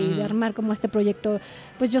electrónica y de armar como este proyecto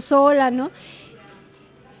pues yo sola, ¿no?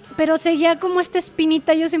 Pero seguía como esta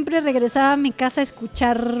espinita, yo siempre regresaba a mi casa a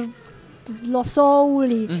escuchar pues, los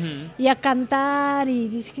soul y a cantar y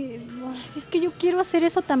dije, es que yo quiero hacer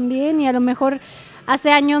eso también y a lo mejor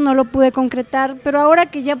hace años no lo pude concretar, pero ahora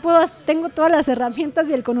que ya tengo todas las herramientas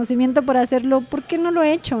y el conocimiento para hacerlo, ¿por qué no lo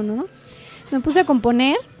he hecho, no? Me puse a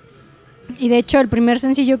componer y de hecho el primer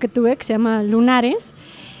sencillo que tuve, que se llama Lunares,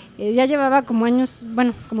 ya llevaba como años,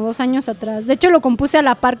 bueno, como 2 años atrás. De hecho lo compuse a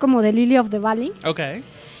la par como de Lily of the Valley. Okay.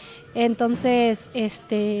 Entonces,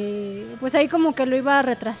 pues ahí como que lo iba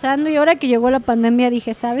retrasando y ahora que llegó la pandemia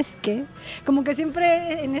dije, ¿sabes qué? Como que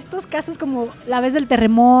siempre en estos casos como la vez del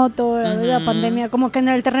terremoto, la vez de la pandemia, como que en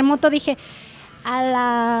el terremoto dije, a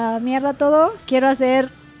la mierda todo, quiero hacer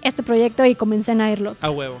este proyecto y comencé en Airlot. A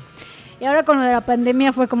huevo. Y ahora con lo de la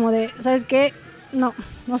pandemia fue como de, ¿sabes qué? No,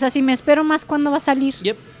 o sea, si me espero más, ¿cuándo va a salir?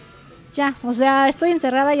 Yep. Ya, o sea, estoy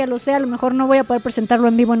encerrada, ya lo sé, a lo mejor no voy a poder presentarlo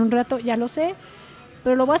en vivo en un rato, ya lo sé.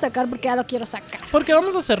 Pero lo voy a sacar porque ya lo quiero sacar. Porque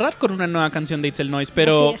vamos a cerrar con una nueva canción de Itzel Noise,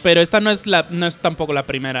 pero esta no es tampoco la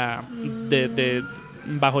primera de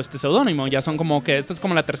bajo este seudónimo. Ya son como que esta es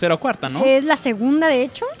como la tercera o cuarta, ¿no? Es la segunda, de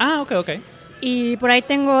hecho. Ah, ok. Y por ahí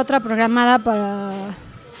tengo otra programada para...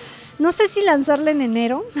 No sé si lanzarla en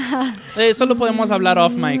enero. Solo podemos hablar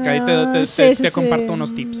off mic. Ahí te comparto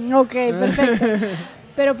unos tips. Ok, perfecto.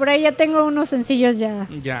 Pero por ahí ya tengo unos sencillos ya.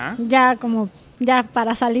 Ya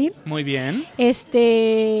para salir. Muy bien.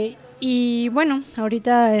 Y bueno,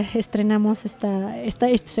 ahorita estrenamos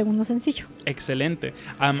este segundo sencillo. Excelente.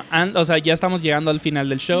 O sea, ya estamos llegando al final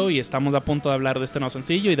del show y estamos a punto de hablar de este nuevo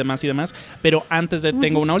sencillo y demás. Pero antes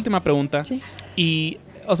tengo una última pregunta. Sí. Y,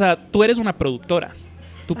 o sea, tú eres una productora.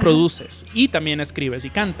 Tú produces y también escribes y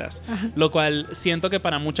cantas. Ajá. Lo cual siento que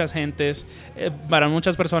para muchas gentes, para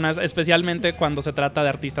muchas personas, especialmente cuando se trata de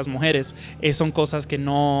artistas mujeres, son cosas que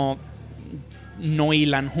no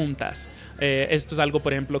hilan juntas. Esto es algo,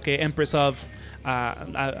 por ejemplo, que Empress of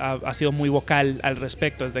ha sido muy vocal al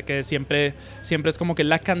respecto, es de que siempre es como que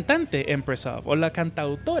la cantante Empress of o la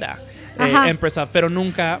cantautora Empress of, pero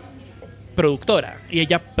nunca productora y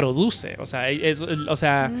ella produce, o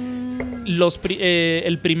sea,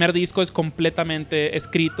 el primer disco es completamente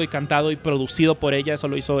escrito y cantado y producido por ella, eso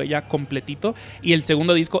lo hizo ella completito, y el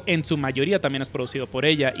segundo disco en su mayoría también es producido por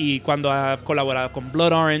ella, y cuando ha colaborado con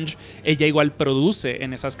Blood Orange, ella igual produce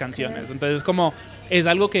en esas canciones, entonces como es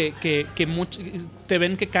algo que te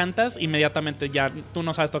ven que cantas, inmediatamente ya tú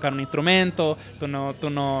no sabes tocar un instrumento, tú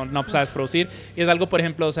no sabes producir, y es algo, por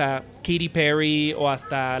ejemplo, o sea, Katy Perry o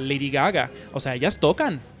hasta Lady Gaga, o sea, ellas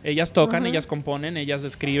tocan, ellas componen, ellas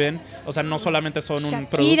escriben, o sea, no solamente son un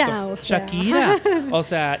producto. Shakira, o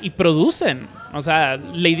sea, y producen, o sea,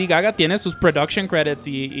 Lady Gaga tiene sus production credits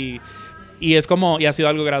y es como, y ha sido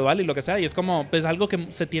algo gradual y lo que sea, y es como, pues algo que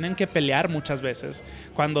se tienen que pelear muchas veces,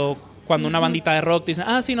 cuando una bandita de rock dice,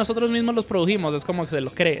 sí, nosotros mismos los produjimos, es como que se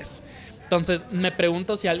lo crees. Entonces, me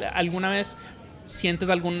pregunto si alguna vez ¿sientes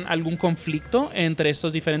algún conflicto entre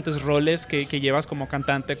estos diferentes roles que llevas como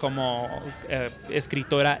cantante, como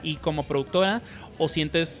escritora y como productora? ¿O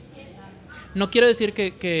sientes, no quiero decir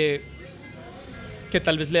que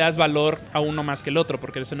tal vez le das valor a uno más que el otro,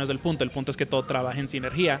 porque ese no es el punto es que todo trabaje en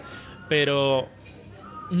sinergia, pero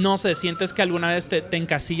no sé, ¿sientes que alguna vez te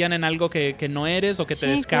encasillan en algo que no eres o que te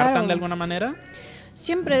descartan de alguna manera?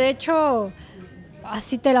 Siempre, de hecho...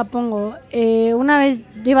 Así te la pongo. Una vez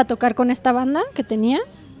iba a tocar con esta banda que tenía,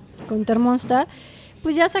 con Termonsta.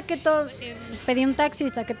 Pues ya saqué todo, pedí un taxi,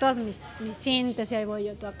 saqué todas mis cintas y ahí voy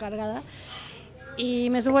yo toda cargada.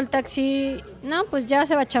 Y me subo al taxi. No, pues ya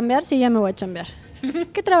se va a chambear, sí, ya me voy a chambear.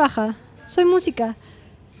 ¿Qué trabaja? Soy música.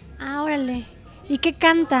 Órale. ¿Y qué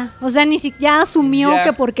canta? O sea, ni siquiera asumió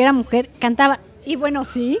que porque era mujer cantaba. Y bueno,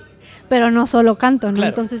 sí, pero no solo canto, ¿no? Claro.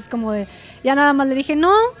 Entonces como de, ya nada más le dije,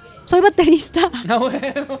 no, soy baterista.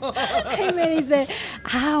 Y me dice,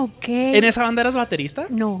 ok. ¿En esa banda eras baterista?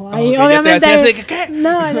 No, ahí obviamente. ¿Te hacías de qué?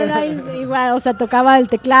 No, igual, o sea, tocaba el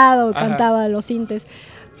teclado, cantaba los sintes.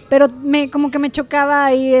 Pero como que me chocaba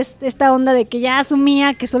ahí esta onda de que ya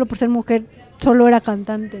asumía que solo por ser mujer solo era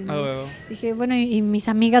cantante, ¿no? Dije, bueno, y mis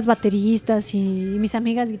amigas bateristas y mis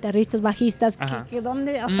amigas guitarristas, bajistas, ¿qué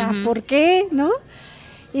dónde? O sea, ¿por qué? ¿No?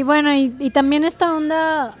 Y bueno, y también esta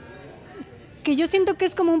onda que yo siento que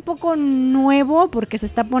es como un poco nuevo porque se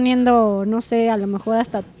está poniendo, no sé, a lo mejor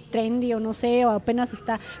hasta trendy o no sé, o apenas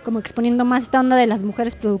está como exponiendo más esta onda de las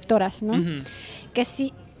mujeres productoras, ¿no? Que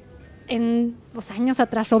sí, en los años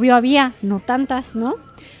atrás obvio había, no tantas, ¿no?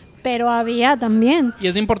 Pero había también. Y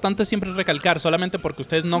es importante siempre recalcar, solamente porque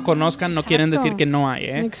ustedes no conozcan, no quieren decir que no hay,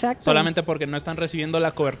 ¿eh? Exacto. Solamente porque no están recibiendo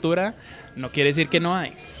la cobertura, no quiere decir que no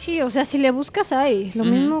hay. Sí, o sea, si le buscas hay. Lo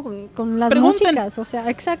mismo con las músicas, o sea,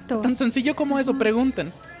 exacto. Tan sencillo como eso,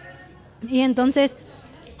 pregunten. Y entonces,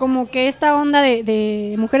 como que esta onda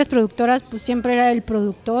de mujeres productoras, pues siempre era el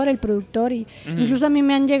productor, y incluso a mí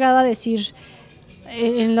me han llegado a decir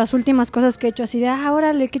en las últimas cosas que he hecho así de,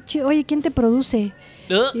 órale, qué chido, oye, ¿quién te produce?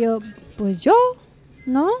 Y yo, pues yo,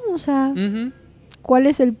 ¿no? O sea, ¿cuál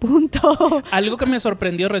es el punto? Algo que me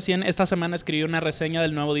sorprendió recién, esta semana escribí una reseña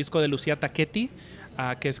del nuevo disco de Lucia Tacchetti,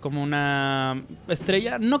 que es como una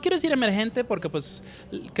estrella, no quiero decir emergente porque pues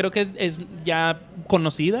creo que es ya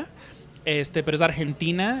conocida, pero es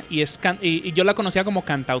argentina y yo la conocía como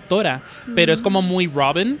cantautora, pero es como muy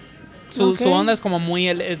Robin. Su onda es como muy,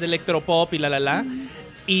 es electropop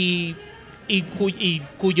y y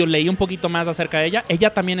cuyo leí un poquito más acerca de ella.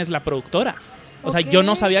 Ella también es la productora. O sea, yo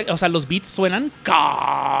no sabía, o sea, los beats suenan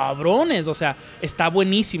cabrones, o sea, está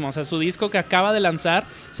buenísimo. O sea, su disco que acaba de lanzar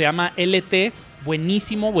se llama LT,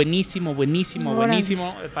 buenísimo.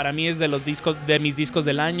 Para mí es de mis discos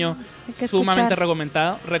del año, sumamente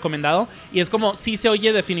recomendado. Y es como, sí se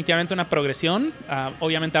oye definitivamente una progresión.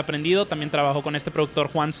 Obviamente ha aprendido, también trabajó con este productor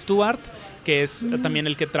Juan Stewart, que es también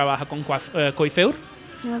el que trabaja con Coifeur,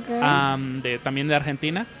 también de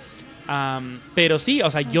Argentina. Pero sí,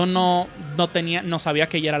 o sea, yo no sabía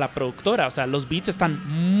que ella era la productora. O sea, los beats están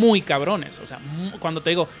muy cabrones. O sea, cuando te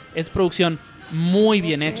digo, es producción muy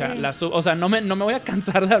bien hecha. O sea, no me voy a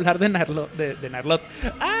cansar de hablar de Narlot,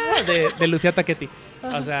 de Lucia Tacchetti.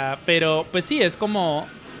 O sea, pero pues sí, es como,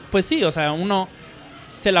 pues sí, o sea, uno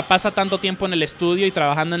se la pasa tanto tiempo en el estudio y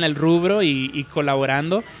trabajando en el rubro y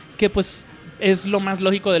colaborando, que pues es lo más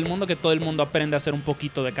lógico del mundo que todo el mundo aprende a hacer un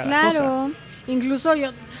poquito de cada cosa. Claro, incluso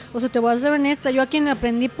yo, o sea, te voy a ser honesta, yo a quien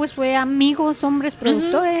aprendí pues fue amigos, hombres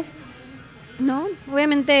productores, ¿no?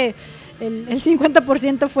 Obviamente el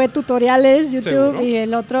 50% fue tutoriales, YouTube, ¿seguro? Y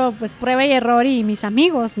el otro pues prueba y error y mis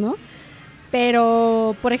amigos, ¿no?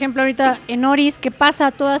 Pero, por ejemplo, ahorita en Oris, ¿qué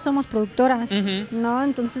pasa? Todas somos productoras, ¿no?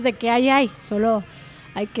 Entonces, ¿de qué hay? Solo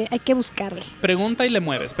hay que buscarle. Pregunta y le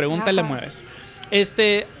mueves.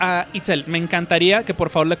 Itzel, me encantaría que por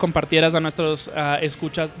favor le compartieras a nuestros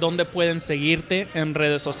escuchas dónde pueden seguirte en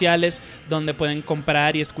redes sociales, dónde pueden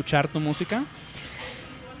comprar y escuchar tu música.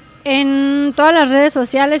 En todas las redes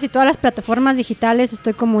sociales y todas las plataformas digitales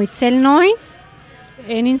estoy como Itzel Noise.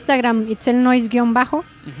 En Instagram, Itzel Noise _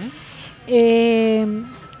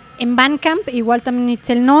 en Bandcamp, igual también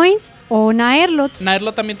Itzel Noise o Naerlot.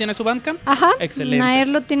 ¿Naerlot también tiene su Bandcamp? Ajá. Excelente.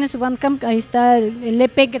 Naerlot tiene su Bandcamp. Ahí está el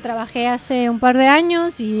EP que trabajé hace un par de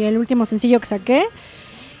años y el último sencillo que saqué.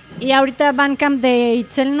 Y ahorita Bandcamp de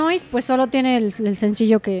Itzel Noise, pues solo tiene el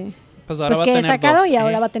sencillo que, pues ahora que he sacado 2, y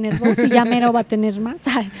ahora va a tener 2 y ya mero va a tener más.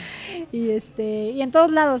 y en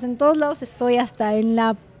todos lados estoy, hasta en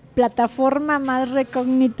la plataforma más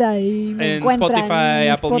recógnita y me encuentran Spotify,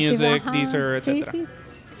 en Apple Spotify, Music, Deezer, etcétera. Sí.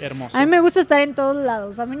 Hermoso. A mí me gusta estar en todos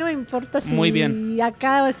lados. A mí no me importa si Muy bien.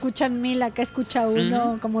 acá escuchan 1000, acá escucha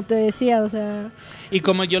uno, como te decía, o sea. Y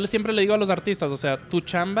como yo siempre le digo a los artistas, o sea, tu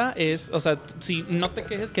chamba es, o sea, si no te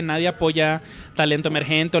quejes que nadie apoya talento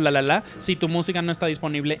emergente o si tu música no está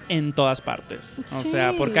disponible en todas partes. O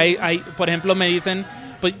sea, porque hay, por ejemplo, me dicen,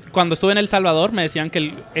 pues, cuando estuve en El Salvador, me decían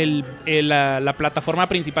que la plataforma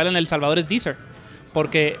principal en El Salvador es Deezer,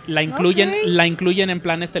 porque la incluyen en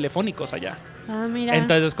planes telefónicos allá. Ah, mira.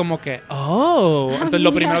 Entonces es como que, entonces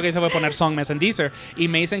lo primero que hice fue poner Songmes en Deezer. Y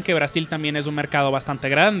me dicen que Brasil también es un mercado bastante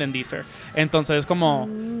grande en Deezer. Entonces es como,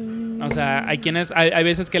 o sea, hay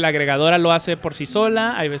veces que la agregadora lo hace por sí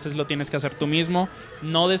sola, hay veces lo tienes que hacer tú mismo.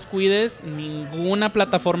 No descuides ninguna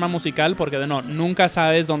plataforma musical porque nunca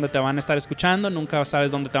sabes dónde te van a estar escuchando, nunca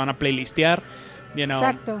sabes dónde te van a playlistear.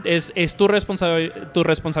 Exacto. Es tu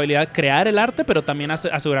responsabilidad crear el arte, pero también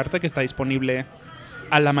asegurarte que está disponible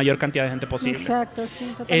a la mayor cantidad de gente posible. Exacto,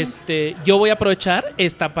 sí, totalmente. Yo voy a aprovechar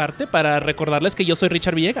esta parte para recordarles que yo soy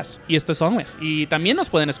Richard Villegas y esto es Songmes. Y también nos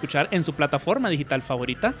pueden escuchar en su plataforma digital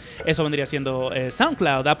favorita. Eso vendría siendo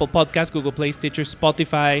SoundCloud, Apple Podcasts, Google Play, Stitcher,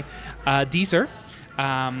 Spotify, Deezer.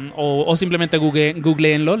 O simplemente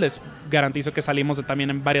googleenlo, les garantizo que salimos también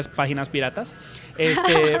en varias páginas piratas.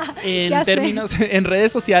 En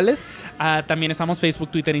redes sociales, también estamos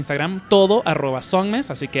Facebook, Twitter, Instagram, todo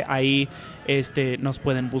 @Songmes, así que ahí nos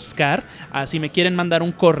pueden buscar. Si me quieren mandar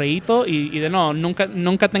un correíto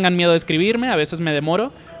nunca tengan miedo de escribirme, a veces me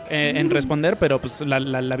demoro en responder, pero pues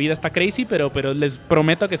la vida está crazy, pero les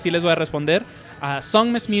prometo que sí les voy a responder a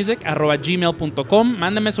songmesmusic@gmail.com.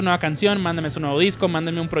 Mándenme su nueva canción, mándenme su nuevo disco,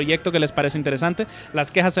 mándenme un proyecto que les parece interesante.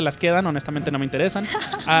 Las quejas se las quedan, honestamente no me interesan.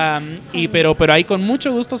 Pero ahí con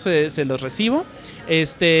mucho gusto se los recibo.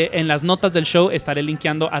 En las notas del show estaré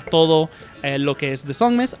linkeando a todo lo que es de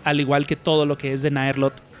Songmes, al igual que todo lo que es de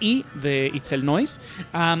Naerlot y de Itzel Noise.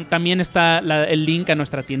 También está el link a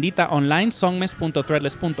nuestra tiendita online,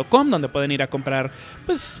 songmes.threadless.com, donde pueden ir a comprar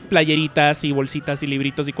pues playeritas y bolsitas y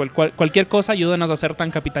libritos y cualquier cosa. Ayúdenos a ser tan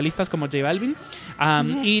capitalistas como J Balvin.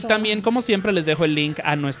 Y también, como siempre, les dejo el link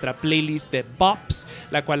a nuestra playlist de Bops,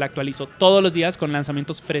 la cual actualizo todos los días con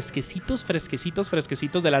lanzamientos fresquecitos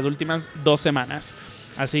de las últimas 2 semanas.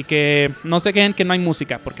 Así que no se queden que no hay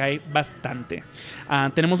música, porque hay bastante.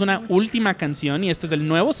 Tenemos una última canción y este es el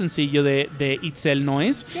nuevo sencillo de Itzel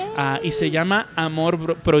Noise, y se llama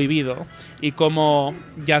Amor Prohibido. Y como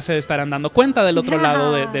ya se estarán dando cuenta del otro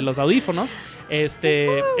lado de los audífonos, es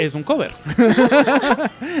un cover.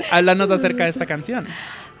 Háblanos acerca de esta canción.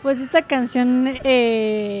 Pues esta canción,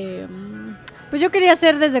 pues yo quería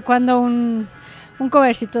hacer desde cuando un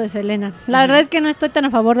covercito de Selena. La verdad es que no estoy tan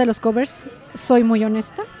a favor de los covers, soy muy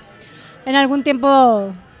honesta. En algún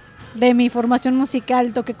tiempo de mi formación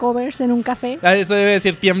musical toqué covers en un café. Eso debe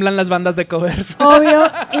decir, tiemblan las bandas de covers. Obvio,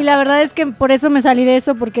 y la verdad es que por eso me salí de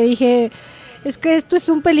eso, porque dije, es que esto es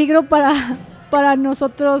un peligro para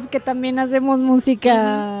nosotros que también hacemos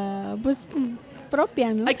música, pues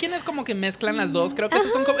propia, ¿no? Hay quienes como que mezclan las dos. Creo que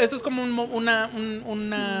eso es como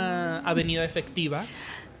una avenida efectiva.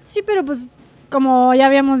 Sí, pero pues como ya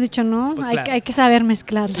habíamos dicho, ¿no? Pues claro. Hay que saber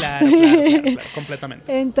mezclarlas. Claro,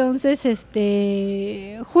 completamente. Entonces,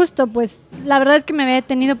 justo, pues, la verdad es que me había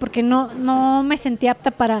detenido porque no me sentí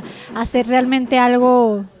apta para hacer realmente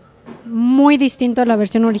algo muy distinto a la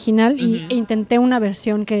versión original e intenté una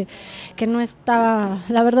versión que no estaba,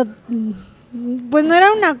 la verdad, pues no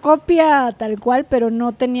era una copia tal cual, pero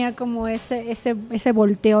no tenía como ese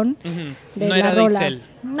volteón de no la era rola. de Itzel.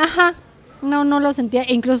 Ajá. no lo sentía.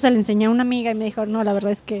 E incluso se le enseñé a una amiga y me dijo, no, la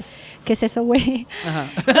verdad es que, ¿qué es eso, güey?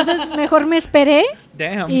 Entonces mejor me esperé.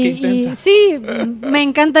 Damn, qué intensa. Y sí, me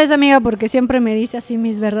encanta esa amiga porque siempre me dice así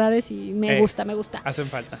mis verdades y me gusta. Hacen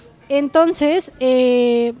falta. Entonces,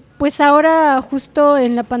 pues ahora justo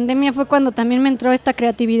en la pandemia fue cuando también me entró esta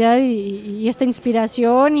creatividad y esta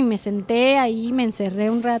inspiración y me senté ahí, me encerré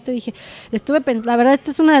un rato y dije, la verdad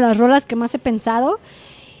esta es una de las rolas que más he pensado.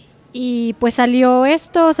 Y pues salió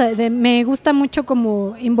esto, o sea, me gusta mucho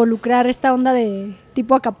como involucrar esta onda de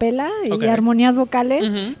tipo a capela y armonías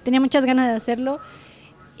vocales. Tenía muchas ganas de hacerlo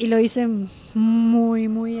y lo hice muy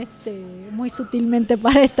sutilmente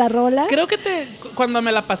para esta rola. Creo que cuando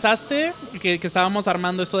me la pasaste, que estábamos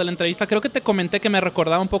armando esto de la entrevista, creo que te comenté que me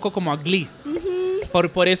recordaba un poco como a Glee.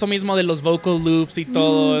 Por eso mismo de los vocal loops y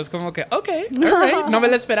todo. Es como que, okay. No me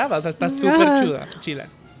la esperaba, o sea, está súper chida.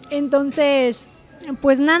 Entonces...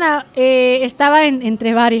 Pues nada, estaba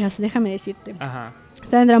entre varias, déjame decirte. Ajá.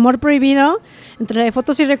 Estaba entre Amor Prohibido, entre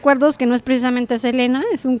Fotos y Recuerdos, que no es precisamente Selena,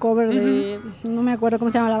 es un cover de... No me acuerdo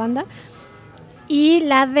cómo se llama la banda. Y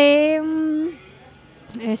la de...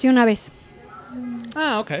 Sí, una vez.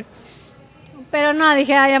 Ah, ok. Pero no,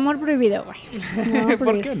 dije, ay, Amor Prohibido, güey.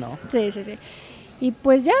 ¿Por qué no? Sí. Y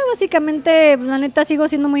pues ya, básicamente, la neta, sigo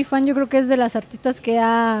siendo muy fan. Yo creo que es de las artistas que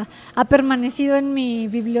ha permanecido en mi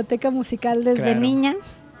biblioteca musical desde niña.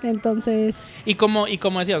 Entonces... Y como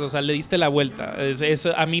decías, o sea, le diste la vuelta.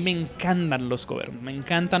 A mí me encantan los covers. Me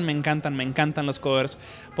encantan los covers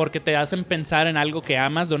porque te hacen pensar en algo que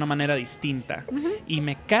amas de una manera distinta. Y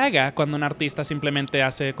me caga cuando un artista simplemente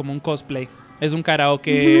hace como un cosplay. Es un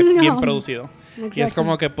karaoke bien producido. Exacto. Y es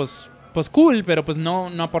como que, pues cool, pero pues no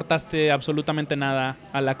aportaste absolutamente nada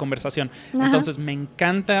a la conversación. Ajá. Entonces me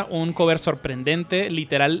encanta un cover sorprendente,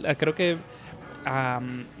 literal, creo que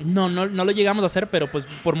no lo llegamos a hacer, pero pues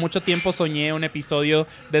por mucho tiempo soñé un episodio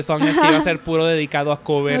de Songs que iba a ser puro dedicado a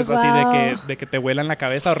covers, así de que te vuelan la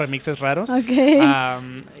cabeza o remixes raros.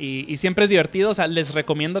 Y siempre es divertido, o sea, les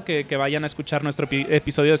recomiendo que vayan a escuchar nuestro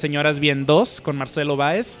episodio de Señoras Bien 2 con Marcelo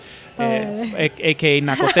Báez, a.k.a.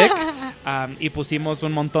 Nacotec, y pusimos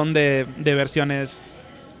un montón de versiones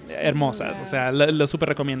hermosas, o sea, lo súper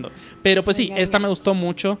recomiendo. Pero pues sí, esta me gustó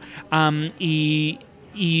mucho,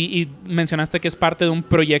 y mencionaste que es parte de un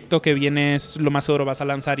proyecto que vienes, lo más seguro vas a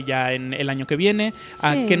lanzar ya en el año que viene.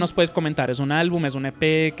 Sí. ¿Qué nos puedes comentar? ¿Es un álbum? ¿Es un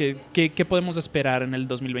EP? ¿Qué podemos esperar en el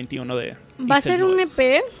 2021 de Va a ser un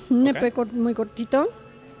EP muy cortito.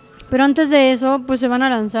 Pero antes de eso, pues se van a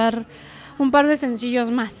lanzar un par de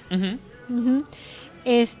sencillos más.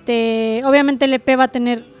 Obviamente el EP va a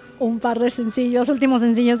tener un par de sencillos, últimos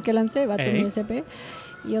sencillos que lancé, va a tener ese EP.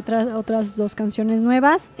 Y otras 2 canciones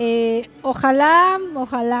nuevas. Ojalá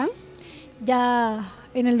ya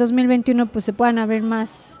en el 2021 pues se puedan abrir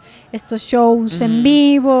más estos shows en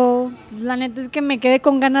vivo. La neta es que me quedé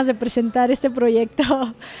con ganas de presentar este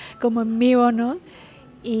proyecto como en vivo, ¿no?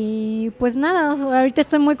 Y pues nada, ahorita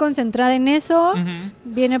estoy muy concentrada en eso.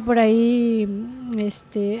 Viene por ahí,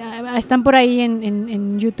 están por ahí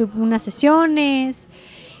en YouTube unas sesiones.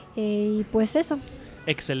 Y pues eso.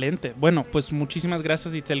 Excelente. Bueno, pues muchísimas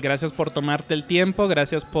gracias, Itzel. Gracias por tomarte el tiempo.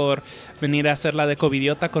 Gracias por venir a hacer la de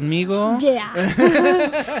Covidiota conmigo. Yeah.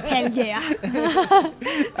 Hell yeah.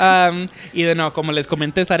 Y de nuevo, como les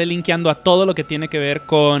comenté, estaré linkeando a todo lo que tiene que ver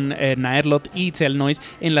con Naerlot y Itzel Noise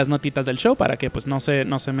en las notitas del show para que pues no se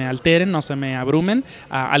me alteren, no se me abrumen.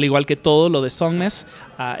 Al igual que todo lo de Songmes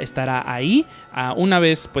estará ahí. Una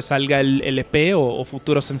vez pues salga el EP o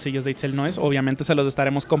futuros sencillos de Itzel Noise, obviamente se los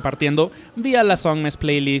estaremos compartiendo vía la Songmes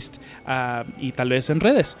playlist y tal vez en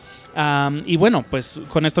redes. Y bueno, pues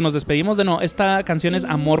con esto nos despedimos. De nuevo, esta canción es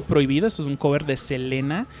Amor Prohibido. Esto es un cover de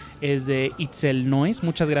Selena, es de Itzel Noise.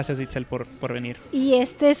 Muchas gracias, Itzel, por venir. Y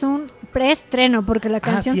este es un preestreno porque la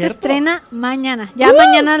canción se estrena mañana. Ya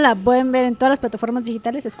mañana la pueden ver en todas las plataformas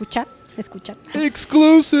digitales. Escuchar.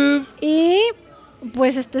 Exclusive. Y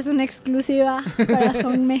pues esta es una exclusiva para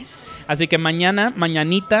Songmes. Así que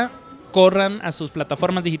mañanita, corran a sus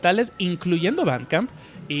plataformas digitales, incluyendo Bandcamp,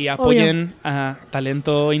 y apoyen a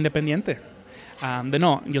talento independiente. De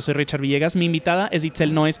nuevo, yo soy Richard Villegas, mi invitada es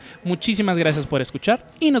Itzel Noise. Muchísimas gracias por escuchar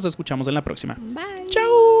y nos escuchamos en la próxima. Bye.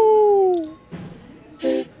 ¡Chao!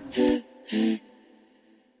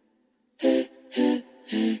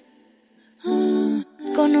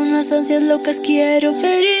 Con unas ansias locas quiero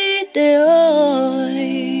ferirte hoy,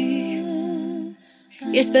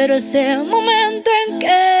 y espero ese momento en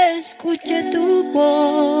que escuche tu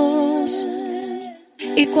voz,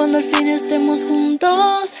 y cuando al fin estemos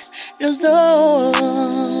juntos los dos.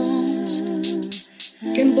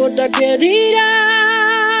 ¿Qué importa qué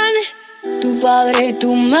dirán tu padre y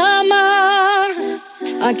tu mamá?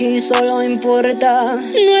 Aquí solo importa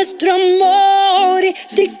nuestro amor y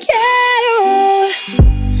te quiero.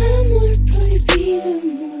 Amor prohibido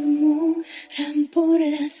murmuran por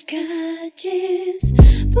las calles,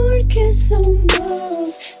 porque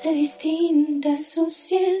somos de distintas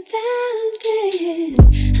sociedades.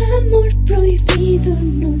 Amor prohibido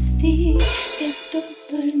nos dice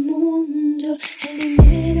todo el mundo, el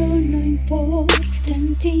dinero no importa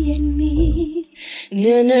en ti y en mí, ni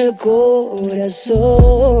en el corazón.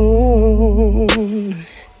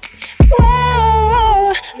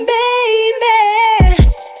 Oh, baby.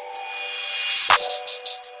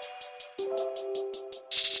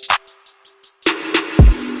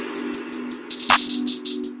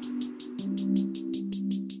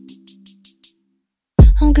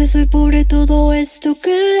 Aunque soy pobre, todo esto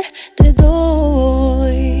que te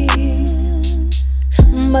doy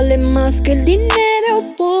vale más que el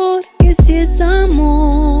dinero, porque si es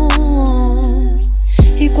amor.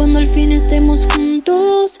 Y cuando al fin estemos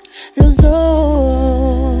juntos los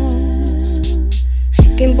dos,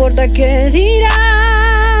 ¿qué importa qué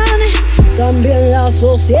dirán? También la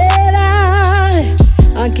sociedad.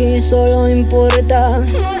 Aquí solo importa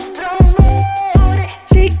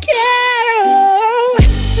te quiero.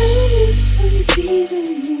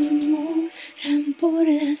 Murmuran por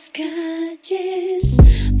las calles,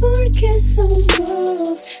 porque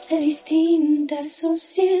somos de distintas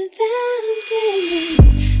sociedades.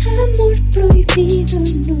 Amor prohibido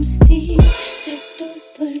nos dice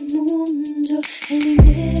todo el mundo, el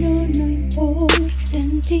dinero no importa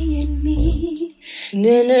en ti y en mí, ni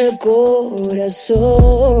en el corazón.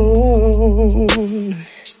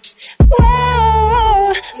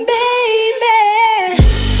 Oh, baby.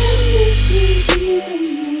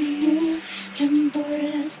 Murmuran por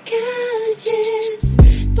las calles,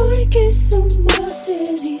 porque somos de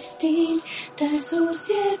distintas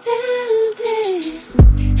sociedades.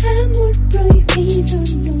 Amor prohibido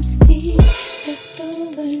nos dice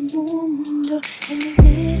todo el mundo, el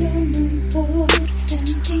dinero no importa en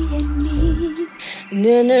ti y en mí, ni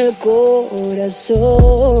en el corazón.